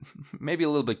maybe a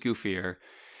little bit goofier,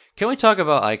 can we talk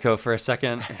about Aiko for a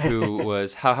second, who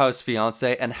was Hao Hao's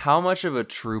fiance, and how much of a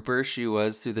trooper she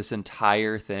was through this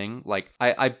entire thing? Like,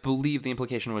 I believe the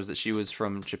implication was that she was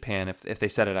from Japan. If they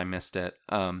said it, I missed it.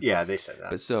 Yeah, they said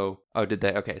that. But did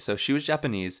they? Okay, so she was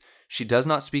Japanese. She does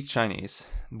not speak Chinese,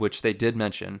 which they did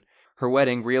mention. Her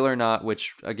wedding, real or not,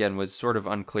 which, again, was sort of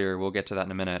unclear. We'll get to that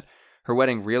in a minute. Her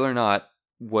wedding, real or not,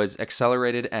 was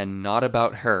accelerated and not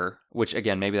about her, which,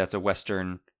 again, maybe that's a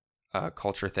Western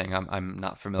culture thing. I'm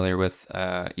not familiar with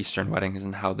Eastern weddings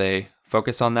and how they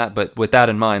focus on that. But with that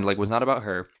in mind, like, was not about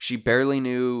her. She barely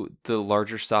knew the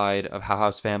larger side of How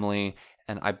House family.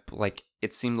 And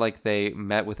it seemed like they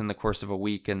met within the course of a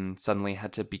week and suddenly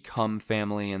had to become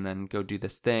family and then go do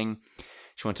this thing.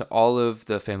 She went to all of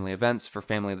the family events for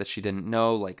family that she didn't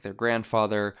know, like their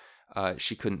grandfather.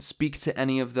 She couldn't speak to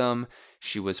any of them.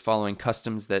 She was following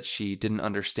customs that she didn't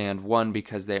understand, one,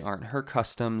 because they aren't her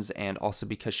customs, and also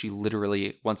because she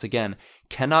literally, once again,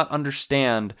 cannot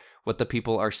understand what the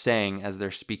people are saying as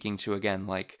they're speaking to, again,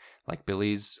 like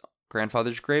Billy's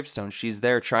grandfather's gravestone. She's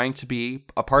there trying to be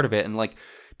a part of it and like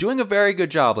doing a very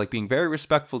good job, like being very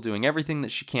respectful, doing everything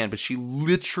that she can, but she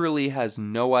literally has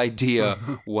no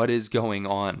idea what is going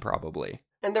on, probably.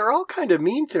 And they're all kind of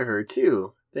mean to her,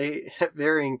 too. They, at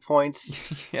varying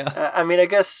points. Yeah. I mean, I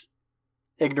guess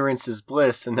ignorance is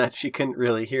bliss and that she couldn't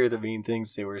really hear the mean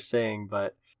things they were saying,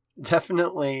 but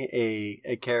definitely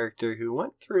a character who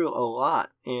went through a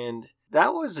lot. And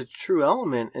that was a true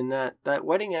element in that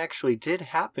wedding actually did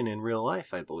happen in real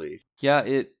life, I believe. Yeah,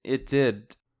 it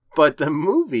did. But the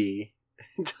movie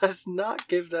does not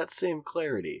give that same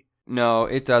clarity. No,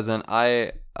 it doesn't.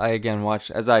 I again watched,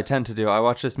 as I tend to do, I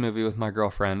watched this movie with my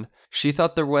girlfriend. She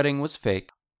thought their wedding was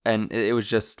fake, and it was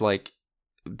just like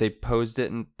they posed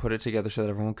it and put it together so that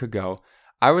everyone could go.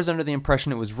 I was under the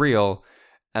impression it was real,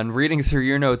 and reading through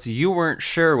your notes, you weren't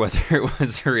sure whether it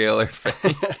was real or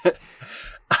fake.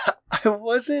 I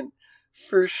wasn't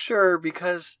for sure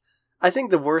because I think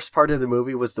the worst part of the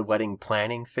movie was the wedding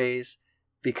planning phase,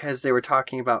 because they were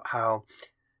talking about how,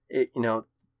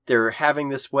 they're having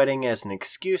this wedding as an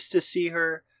excuse to see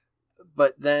her,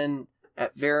 but then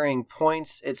at varying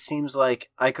points, it seems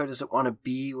like Aiko doesn't want to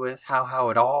be with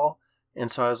How at all. And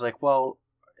so I was like, well,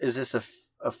 is this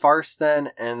a farce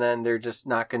then? And then they're just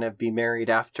not going to be married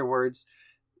afterwards.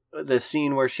 The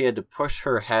scene where she had to push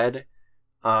her head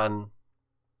on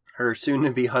her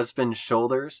soon-to-be husband's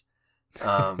shoulders,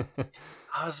 I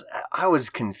was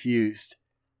confused.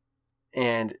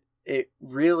 And it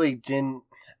really didn't.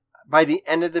 By the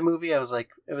end of the movie, I was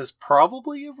like, it was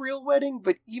probably a real wedding.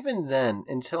 But even then,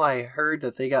 until I heard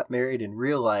that they got married in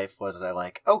real life, was I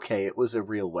like, okay, it was a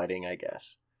real wedding, I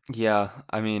guess. Yeah,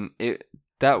 I mean,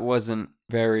 that wasn't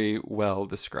very well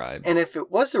described. And if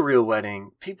it was a real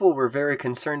wedding, people were very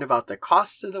concerned about the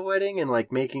cost of the wedding and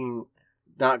like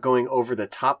not going over the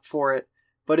top for it.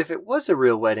 But if it was a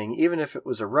real wedding, even if it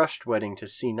was a rushed wedding to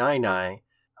see Nai Nai,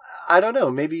 I don't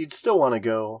know, maybe you'd still want to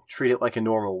go treat it like a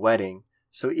normal wedding.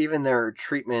 So even their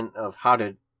treatment of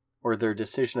their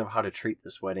decision of how to treat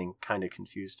this wedding kind of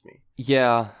confused me.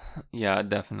 Yeah,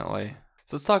 definitely.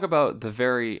 So let's talk about the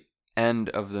very end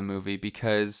of the movie,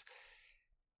 because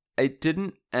it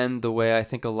didn't end the way I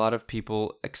think a lot of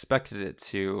people expected it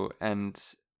to. And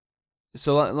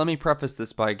so let me preface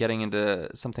this by getting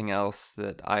into something else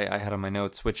that I had on my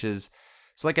notes, which is,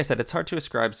 so like I said, it's hard to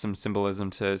ascribe some symbolism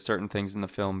to certain things in the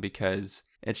film because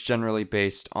it's generally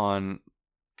based on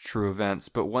true events.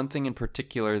 But one thing in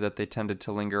particular that they tended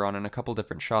to linger on in a couple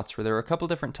different shots, where there were a couple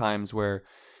different times where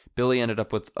Billy ended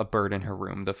up with a bird in her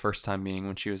room, the first time being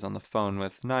when she was on the phone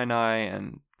with Nai Nai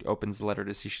and opens the letter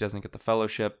to see she doesn't get the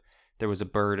fellowship. There was a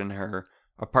bird in her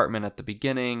apartment at the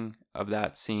beginning of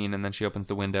that scene, and then she opens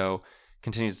the window,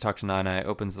 continues to talk to Nai Nai,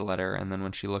 opens the letter, and then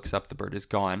when she looks up, the bird is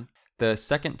gone. The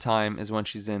second time is when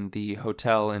she's in the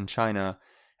hotel in China,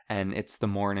 and it's the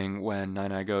morning when Nai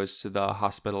Nai goes to the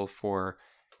hospital for,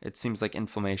 it seems like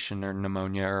inflammation or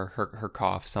pneumonia or her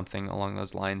cough, something along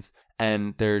those lines.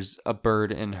 And there's a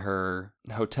bird in her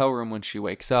hotel room when she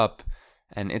wakes up,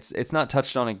 and it's not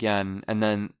touched on again. And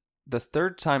then the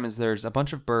third time is there's a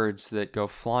bunch of birds that go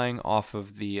flying off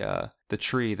of the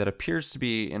tree that appears to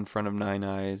be in front of Nai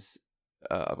Nai's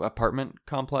apartment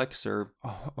complex or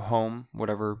home,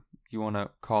 whatever you want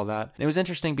to call that. And it was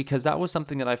interesting because that was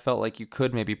something that I felt like you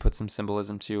could maybe put some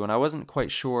symbolism to, and I wasn't quite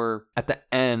sure at the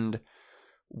end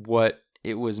what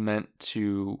it was meant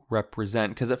to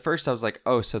represent, because at first I was like,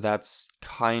 oh, so that's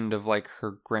kind of like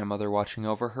her grandmother watching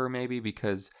over her, maybe,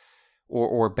 because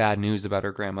or bad news about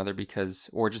her grandmother, because,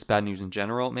 or just bad news in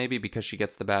general, maybe, because she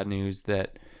gets the bad news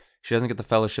that she doesn't get the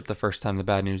fellowship the first time, the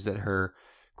bad news that her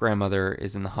grandmother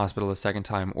is in the hospital the second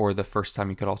time, or the first time.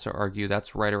 You could also argue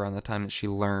that's right around the time that she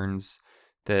learns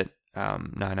that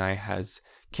Nai Nai has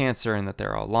cancer and that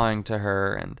they're all lying to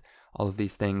her and all of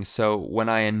these things. So when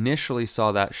I initially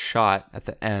saw that shot at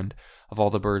the end of all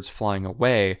the birds flying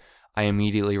away, I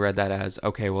immediately read that as,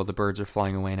 okay, well, the birds are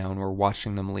flying away now and we're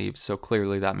watching them leave. So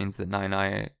clearly that means that Nai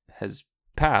Nai has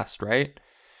passed, right?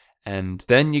 And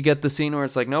then you get the scene where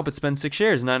it's like, nope, it's been 6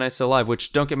 years, Nai Nai's still alive,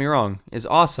 which, don't get me wrong, is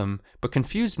awesome, but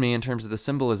confused me in terms of the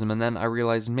symbolism. And then I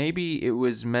realized maybe it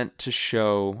was meant to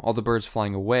show, all the birds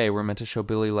flying away were meant to show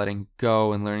Billy letting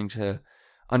go and learning to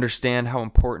understand how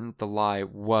important the lie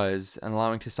was and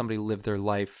allowing to somebody live their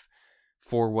life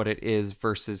for what it is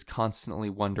versus constantly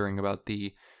wondering about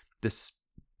this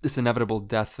inevitable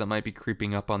death that might be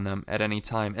creeping up on them at any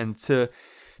time. And to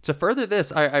further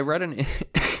this, I read an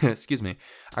excuse me,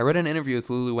 I read an interview with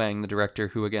Lulu Wang, the director,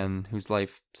 whose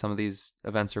life some of these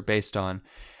events are based on.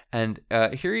 And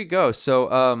here you go.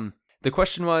 So the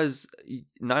question was,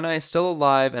 Nai Nai is still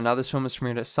alive, and now this film is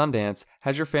premiered at Sundance.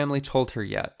 Has your family told her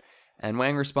yet? And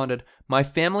Wang responded, my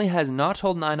family has not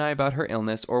told Nai Nai about her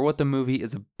illness or what the movie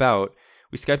is about.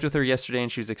 We Skyped with her yesterday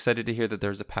and she was excited to hear that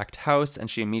there's a packed house, and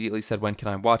she immediately said, when can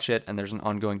I watch it? And there's an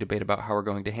ongoing debate about how we're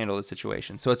going to handle the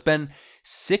situation. So it's been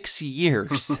 6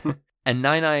 years and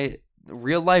Nai Nai,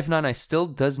 real life Nai Nai, still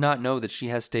does not know that she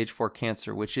has stage 4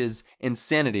 cancer, which is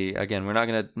insanity. Again, we're not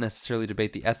going to necessarily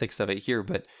debate the ethics of it here,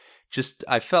 but just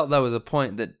I felt that was a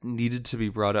point that needed to be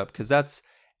brought up because that's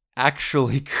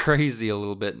actually crazy a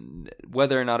little bit,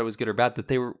 whether or not it was good or bad,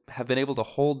 that have been able to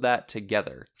hold that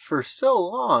together for so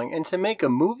long and to make a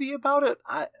movie about it.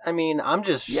 I mean, I'm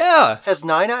just, yeah. Has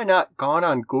Nai Nai not gone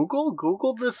on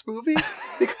Googled this movie?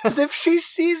 Because if she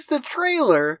sees the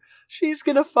trailer, she's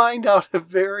gonna find out a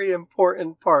very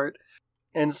important part.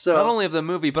 And so not only of the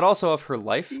movie but also of her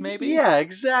life, maybe. Yeah,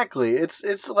 exactly.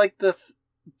 It's like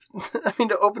I mean,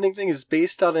 the opening thing is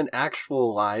based on an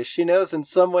actual lie. She knows in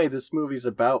some way this movie's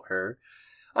about her.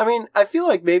 I mean, I feel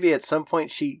like maybe at some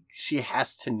point she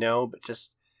has to know, but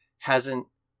just hasn't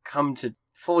come to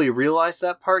fully realize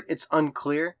that part. It's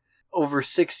unclear. Over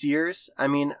 6 years, I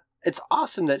mean, it's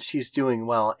awesome that she's doing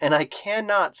well, and I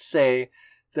cannot say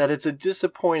that it's a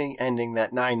disappointing ending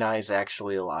that Nai Nai's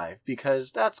actually alive,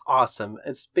 because that's awesome.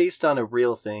 It's based on a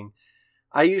real thing.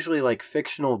 I usually like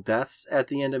fictional deaths at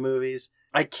the end of movies.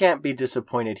 I can't be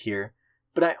disappointed here,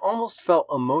 but I almost felt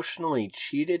emotionally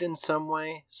cheated in some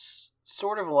way,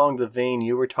 sort of along the vein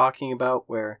you were talking about,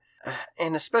 where,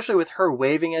 and especially with her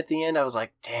waving at the end, I was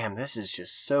like, damn, this is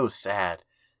just so sad.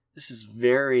 This is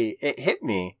it hit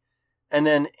me. And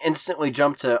then instantly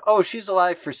jumped to, oh, she's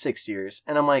alive for 6 years.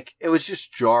 And I'm like, it was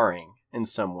just jarring in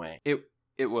some way.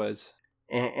 It was.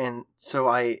 And so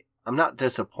I'm not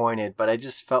disappointed, but I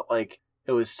just felt like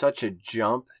it was such a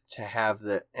jump to have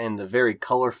the very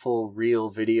colorful, real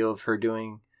video of her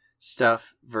doing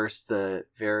stuff versus the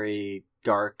very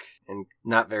dark and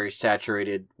not very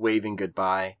saturated waving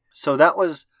goodbye. So that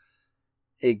was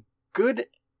a good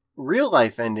real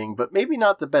life ending, but maybe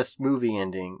not the best movie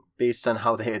ending based on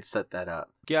how they had set that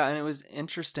up. Yeah, and it was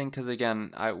interesting because,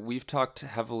 again, we've talked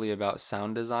heavily about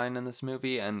sound design in this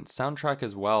movie and soundtrack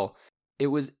as well. It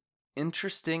was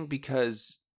interesting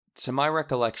because, to my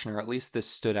recollection, or at least this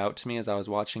stood out to me as I was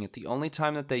watching it, the only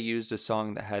time that they used a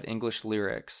song that had English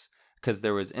lyrics, because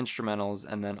there was instrumentals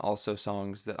and then also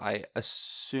songs that I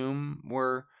assume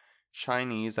were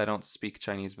Chinese. I don't speak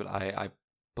Chinese, but I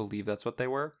believe that's what they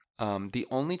were. The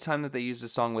only time that they used a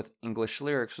song with English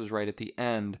lyrics was right at the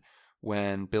end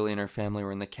when Billy and her family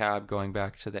were in the cab going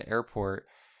back to the airport.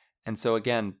 And so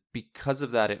again, because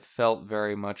of that, it felt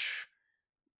very much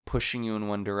pushing you in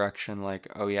one direction, like,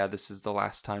 oh yeah, this is the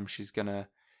last time she's gonna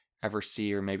ever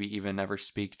see or maybe even ever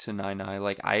speak to Nai Nai.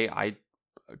 Like, I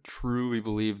truly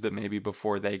believe that maybe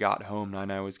before they got home, Nai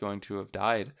Nai was going to have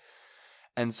died.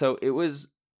 And so it was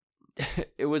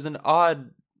an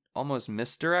odd, almost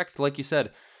misdirect. Like you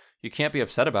said, you can't be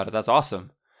upset about it. That's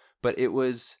awesome. But it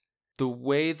was the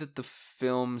way that the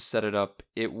film set it up.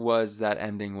 That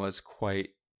ending was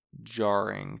quite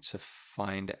jarring to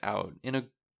find out in a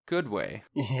good way.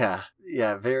 Yeah,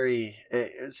 very.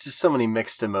 It's just so many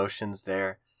mixed emotions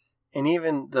there. And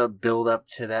even the build up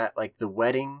to that, like the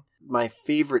wedding, my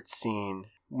favorite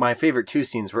two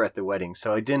scenes were at the wedding,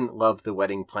 so I didn't love the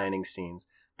wedding planning scenes.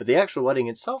 But the actual wedding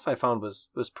itself I found was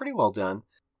pretty well done.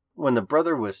 When the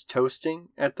brother was toasting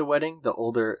at the wedding,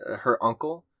 her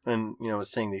uncle, and, was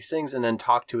saying these things, and then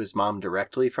talked to his mom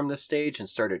directly from the stage and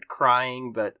started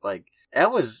crying, but like,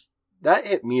 that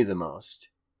hit me the most.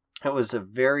 It was a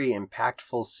very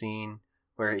impactful scene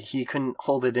where he couldn't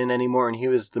hold it in anymore, and he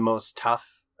was the most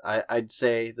tough, I'd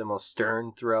say, the most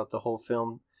stern throughout the whole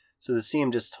film. So to see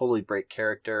him just totally break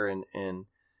character and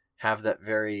have that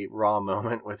very raw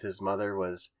moment with his mother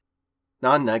was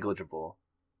non-negligible,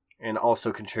 and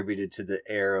also contributed to the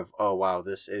air of, oh wow,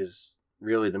 this is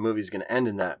really, the movie's going to end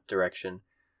in that direction.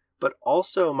 But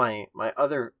also my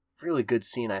other really good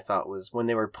scene, I thought, was when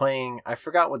they were playing, I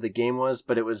forgot what the game was,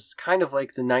 but it was kind of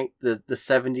like the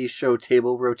 70s show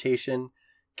table rotation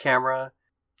camera.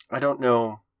 I don't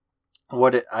know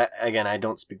what it, I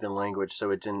don't speak the language,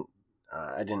 so it didn't,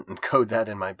 I didn't encode that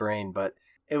in my brain, but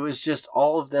it was just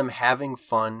all of them having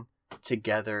fun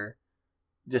together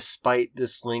despite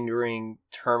this lingering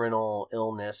terminal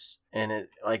illness. And it,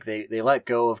 like, they let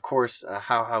go, of course.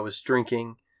 How I was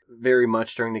drinking very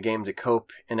much during the game to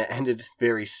cope, and it ended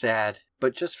very sad.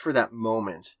 But just for that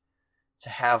moment to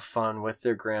have fun with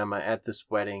their grandma at this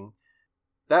wedding,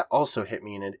 that also hit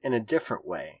me in a different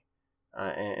way,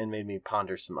 and made me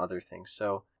ponder some other things.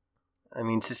 So, I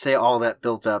mean, to say all that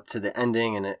built up to the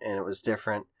ending and it was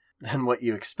different than what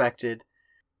you expected.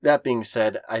 That being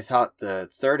said, I thought the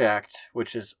third act,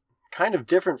 which is kind of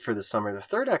different for the summer, the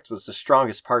third act was the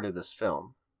strongest part of this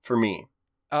film for me.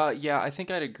 Yeah, I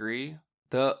think I'd agree.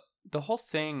 The whole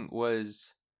thing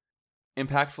was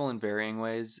impactful in varying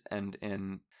ways and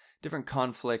in different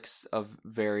conflicts of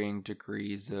varying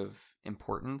degrees of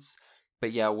importance.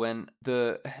 But yeah,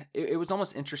 it was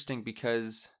almost interesting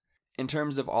because in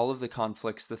terms of all of the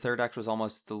conflicts, the third act was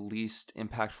almost the least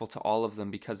impactful to all of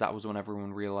them, because that was when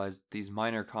everyone realized these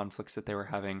minor conflicts that they were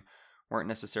having weren't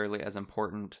necessarily as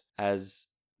important as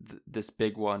this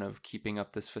big one of keeping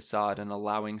up this facade and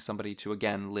allowing somebody to,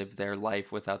 again, live their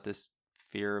life without this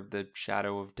fear of the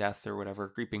shadow of death or whatever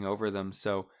creeping over them.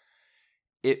 So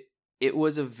it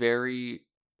was a very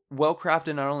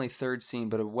well-crafted, not only third scene,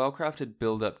 but a well-crafted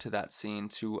build-up to that scene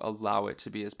to allow it to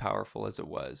be as powerful as it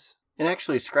was. And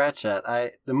actually, scratch that.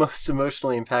 The most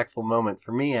emotionally impactful moment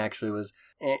for me actually was,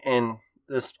 and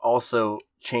this also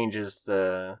changes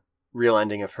the real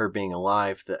ending of her being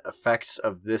alive, the effects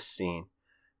of this scene.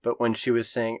 But when she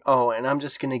was saying, "Oh, and I'm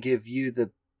just going to give you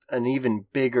an even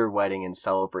bigger wedding and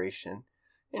celebration,"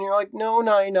 and you're like, "No,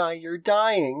 Nai, you're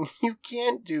dying. You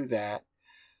can't do that."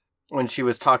 When she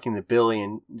was talking to Billy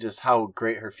and just how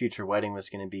great her future wedding was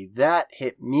going to be, that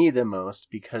hit me the most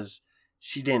because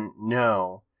she didn't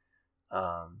know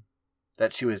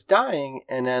that she was dying.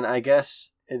 And then I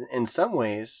guess in some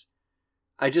ways,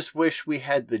 I just wish we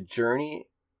had the journey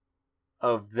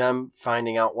of them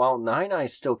finding out, well,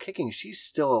 Nai's still kicking. She's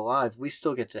still alive. We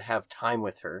still get to have time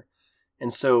with her.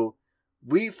 And so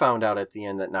we found out at the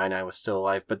end that Nai was still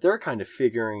alive, but they're kind of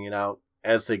figuring it out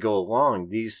as they go along.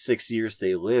 These 6 years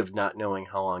they lived not knowing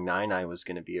how long Nai was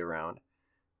going to be around.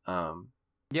 Yeah,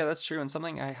 that's true. And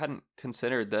something I hadn't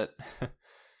considered, that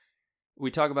we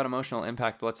talk about emotional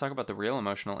impact, but let's talk about the real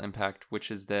emotional impact,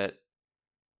 which is that,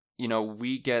 you know,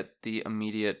 we get the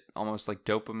immediate, almost like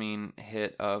dopamine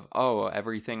hit of, oh,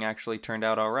 everything actually turned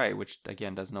out all right, which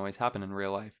again doesn't always happen in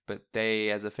real life. But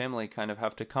they, as a family, kind of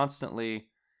have to constantly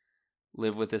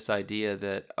live with this idea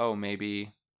that, oh,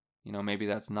 maybe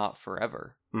that's not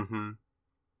forever. Mm-hmm.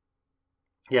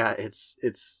 Yeah,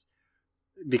 it's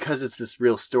because it's this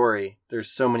real story.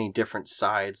 There's so many different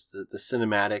sides, the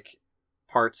cinematic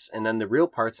parts, and then the real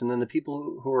parts, and then the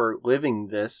people who are living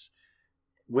this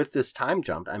with this time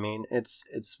jump. I mean, it's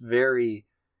very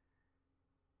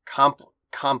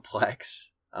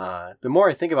complex. The more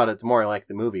I think about it, the more I like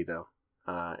the movie, though,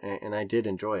 and I did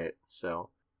enjoy it.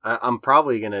 So I'm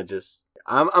probably gonna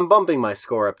I'm bumping my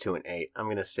score up to an 8. I'm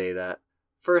gonna say that.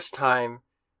 First time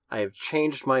I have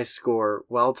changed my score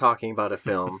while talking about a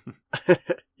film.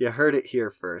 You heard it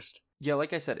here first. Yeah,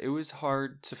 like I said, it was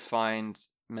hard to find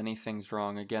many things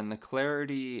wrong. Again, the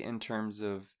clarity in terms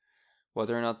of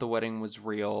whether or not the wedding was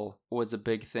real was a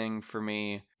big thing for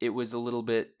me. It was a little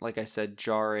bit, like I said,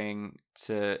 jarring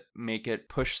to make it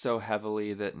push so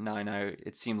heavily that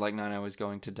it seemed like Nai was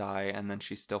going to die and then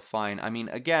she's still fine. I mean,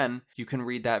 again, you can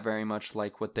read that very much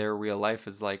like what their real life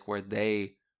is like, where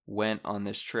they went on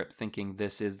this trip thinking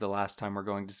this is the last time we're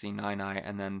going to see Nai,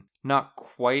 and then not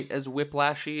quite as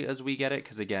whiplashy as we get it,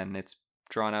 because again, it's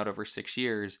drawn out over 6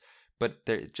 years, but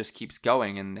it just keeps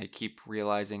going and they keep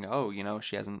realizing, oh,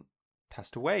 she hasn't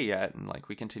passed away yet, and like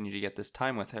we continue to get this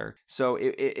time with her. So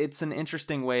it's an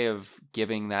interesting way of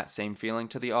giving that same feeling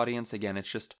to the audience. Again,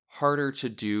 it's just harder to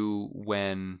do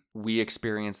when we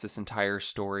experience this entire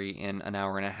story in an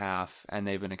hour and a half and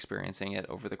they've been experiencing it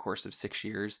over the course of 6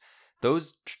 years.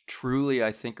 Those truly,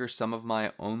 I think, are some of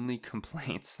my only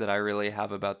complaints that I really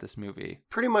have about this movie.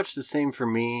 Pretty much the same for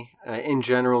me. In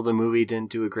general, the movie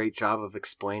didn't do a great job of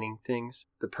explaining things.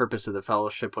 The purpose of the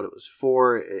fellowship, what it was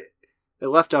for. It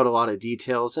left out a lot of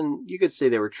details, and you could say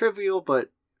they were trivial,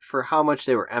 but for how much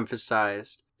they were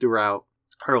emphasized throughout,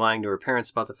 her lying to her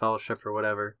parents about the fellowship or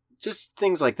whatever. Just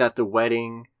things like that, the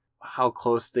wedding, how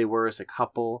close they were as a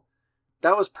couple.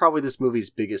 That was probably this movie's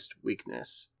biggest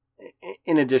weakness.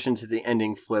 In addition to the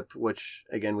ending flip, which,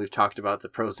 again, we've talked about the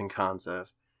pros and cons of.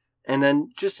 And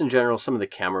then, just in general, some of the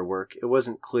camera work. It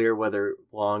wasn't clear whether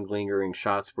long, lingering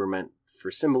shots were meant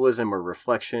for symbolism or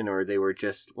reflection, or they were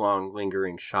just long,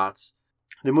 lingering shots.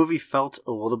 The movie felt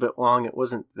a little bit long. It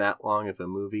wasn't that long of a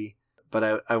movie,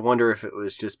 but I wonder if it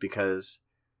was just because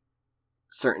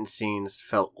certain scenes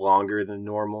felt longer than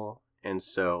normal, and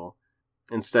so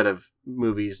instead of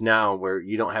movies now where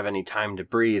you don't have any time to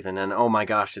breathe and then, oh my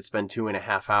gosh, it's been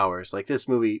 2.5 hours. Like, this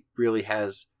movie really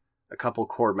has a couple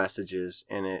core messages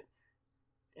in it,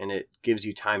 and it gives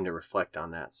you time to reflect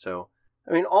on that. So,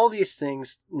 I mean, all these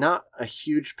things, not a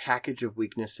huge package of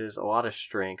weaknesses, a lot of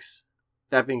strengths.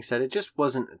 That being said, it just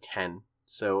wasn't a 10.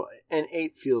 So an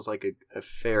 8 feels like a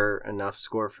fair enough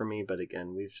score for me. But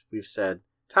again, we've said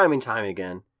time and time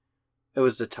again, it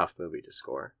was a tough movie to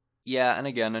score. Yeah, and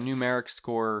again, a numeric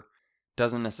score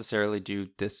doesn't necessarily do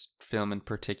this film in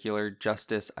particular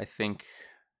justice. I think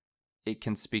it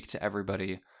can speak to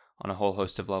everybody on a whole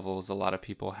host of levels. A lot of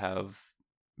people have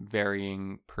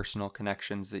varying personal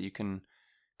connections that you can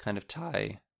kind of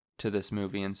tie to this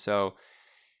movie. And so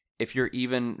if you're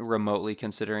even remotely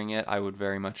considering it, I would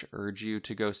very much urge you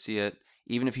to go see it,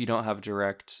 even if you don't have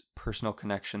direct personal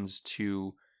connections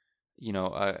to, you know,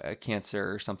 a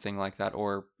cancer or something like that,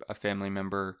 or a family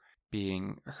member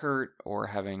being hurt or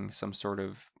having some sort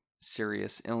of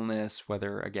serious illness,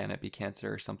 whether, again, it be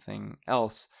cancer or something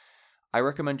else. I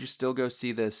recommend you still go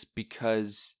see this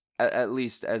because, at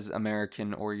least as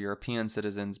American or European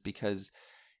citizens, because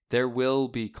there will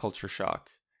be culture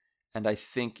shock. And I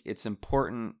think it's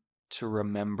important to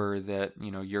remember that, you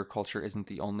know, your culture isn't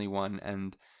the only one,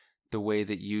 and the way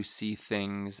that you see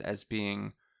things as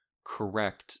being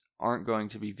correct aren't going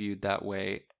to be viewed that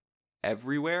way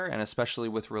everywhere, and especially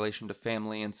with relation to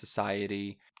family and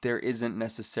society, there isn't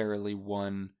necessarily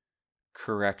one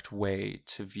correct way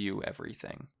to view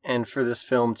everything. And for this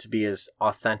film to be as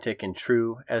authentic and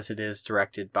true as it is,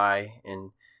 directed by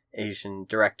an Asian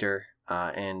director,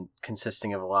 and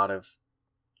consisting of a lot of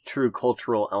true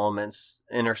cultural elements,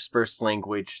 interspersed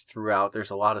language throughout. There's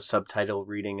a lot of subtitle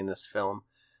reading in this film.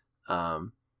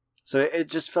 So it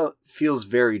just feels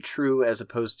very true, as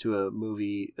opposed to a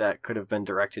movie that could have been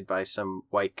directed by some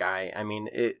white guy. I mean,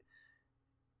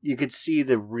 you could see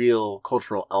the real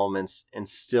cultural elements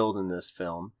instilled in this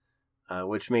film,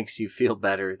 which makes you feel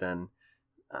better than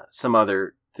some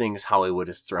other things Hollywood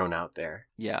has thrown out there.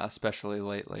 Yeah, especially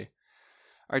lately.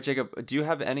 All right, Jacob, do you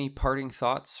have any parting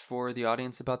thoughts for the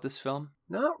audience about this film?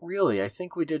 Not really. I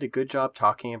think we did a good job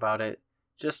talking about it.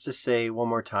 Just to say one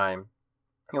more time,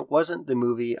 it wasn't the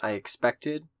movie I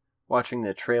expected watching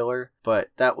the trailer, but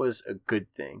that was a good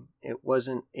thing. It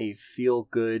wasn't a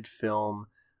feel-good film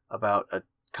about a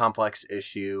complex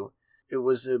issue. It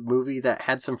was a movie that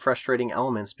had some frustrating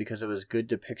elements because it was a good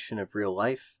depiction of real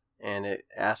life, and it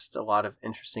asked a lot of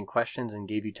interesting questions and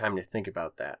gave you time to think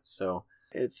about that. So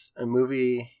it's a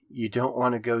movie you don't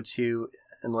want to go to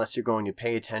unless you're going to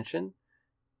pay attention.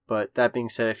 But that being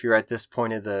said, if you're at this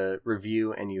point of the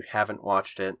review and you haven't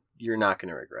watched it, you're not going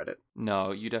to regret it.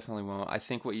 No, you definitely won't. I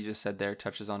think what you just said there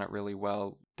touches on it really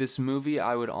well. This movie,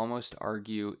 I would almost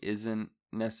argue, isn't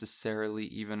necessarily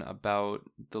even about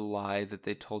the lie that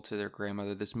they told to their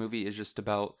grandmother. This movie is just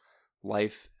about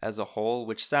life as a whole,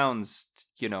 which sounds,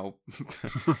 you know,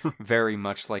 very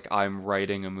much like I'm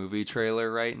writing a movie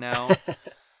trailer right now.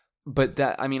 But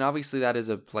that, I mean, obviously that is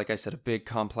like I said, a big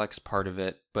complex part of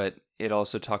it, but it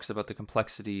also talks about the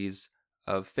complexities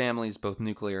of families, both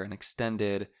nuclear and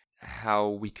extended, how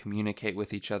we communicate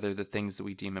with each other, the things that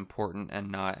we deem important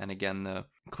and not, and again, the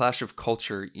clash of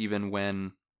culture, even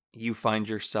when you find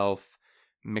yourself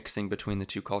mixing between the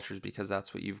two cultures because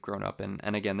that's what you've grown up in.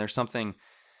 And again, there's something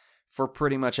for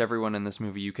pretty much everyone in this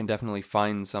movie. You can definitely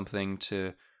find something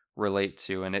to relate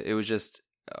to, and it was just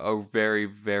a very,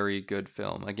 very good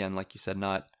film. Again, like you said,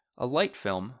 not a light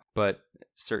film, but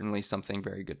certainly something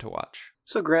very good to watch.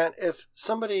 So Grant, if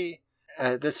somebody,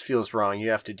 this feels wrong, you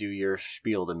have to do your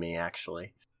spiel to me,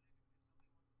 actually.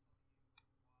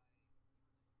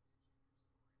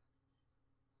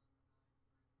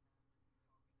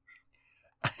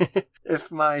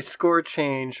 If my score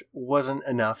change wasn't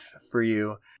enough for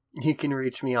you, you can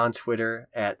reach me on Twitter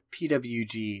at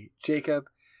PWGJacob.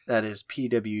 That is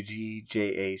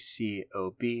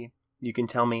PWGJACOB. You can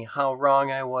tell me how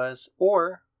wrong I was,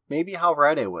 or maybe how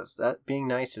right I was. That being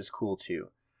nice is cool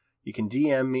too. You can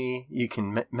DM me, you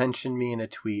can mention me in a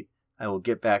tweet. I will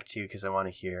get back to you because I want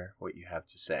to hear what you have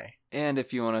to say. And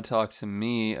if you want to talk to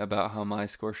me about how my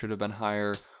score should have been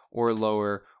higher or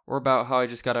lower, or about how I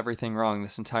just got everything wrong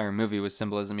this entire movie with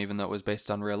symbolism, even though it was based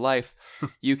on real life,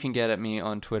 you can get at me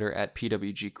on Twitter at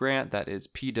PWGGrant. That is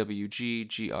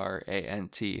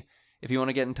PWGGRANT. If you want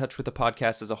to get in touch with the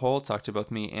podcast as a whole, talk to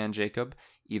both me and Jacob,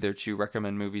 either to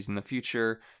recommend movies in the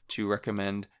future, to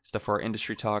recommend stuff for our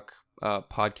Industry Talk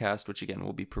podcast, which again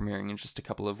will be premiering in just a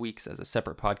couple of weeks as a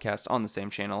separate podcast on the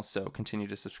same channel. So continue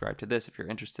to subscribe to this if you're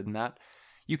interested in that.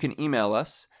 You can email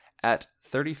us at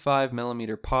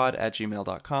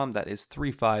 35mmPod@gmail.com. That is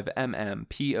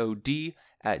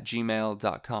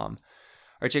 35mmpod@gmail.com.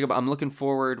 All right, Jacob, I'm looking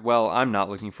forward. Well, I'm not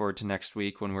looking forward to next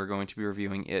week when we're going to be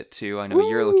reviewing It Too. I know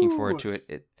you're looking forward to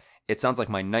it. It sounds like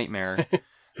my nightmare,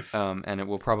 and it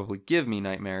will probably give me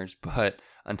nightmares. But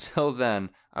until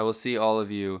then, I will see all of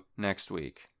you next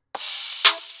week.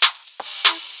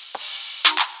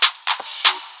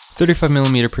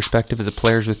 35mm Perspective is a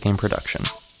Players with Game production.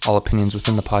 All opinions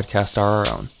within the podcast are our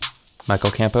own.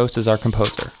 Michael Campos is our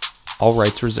composer. All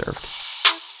rights reserved.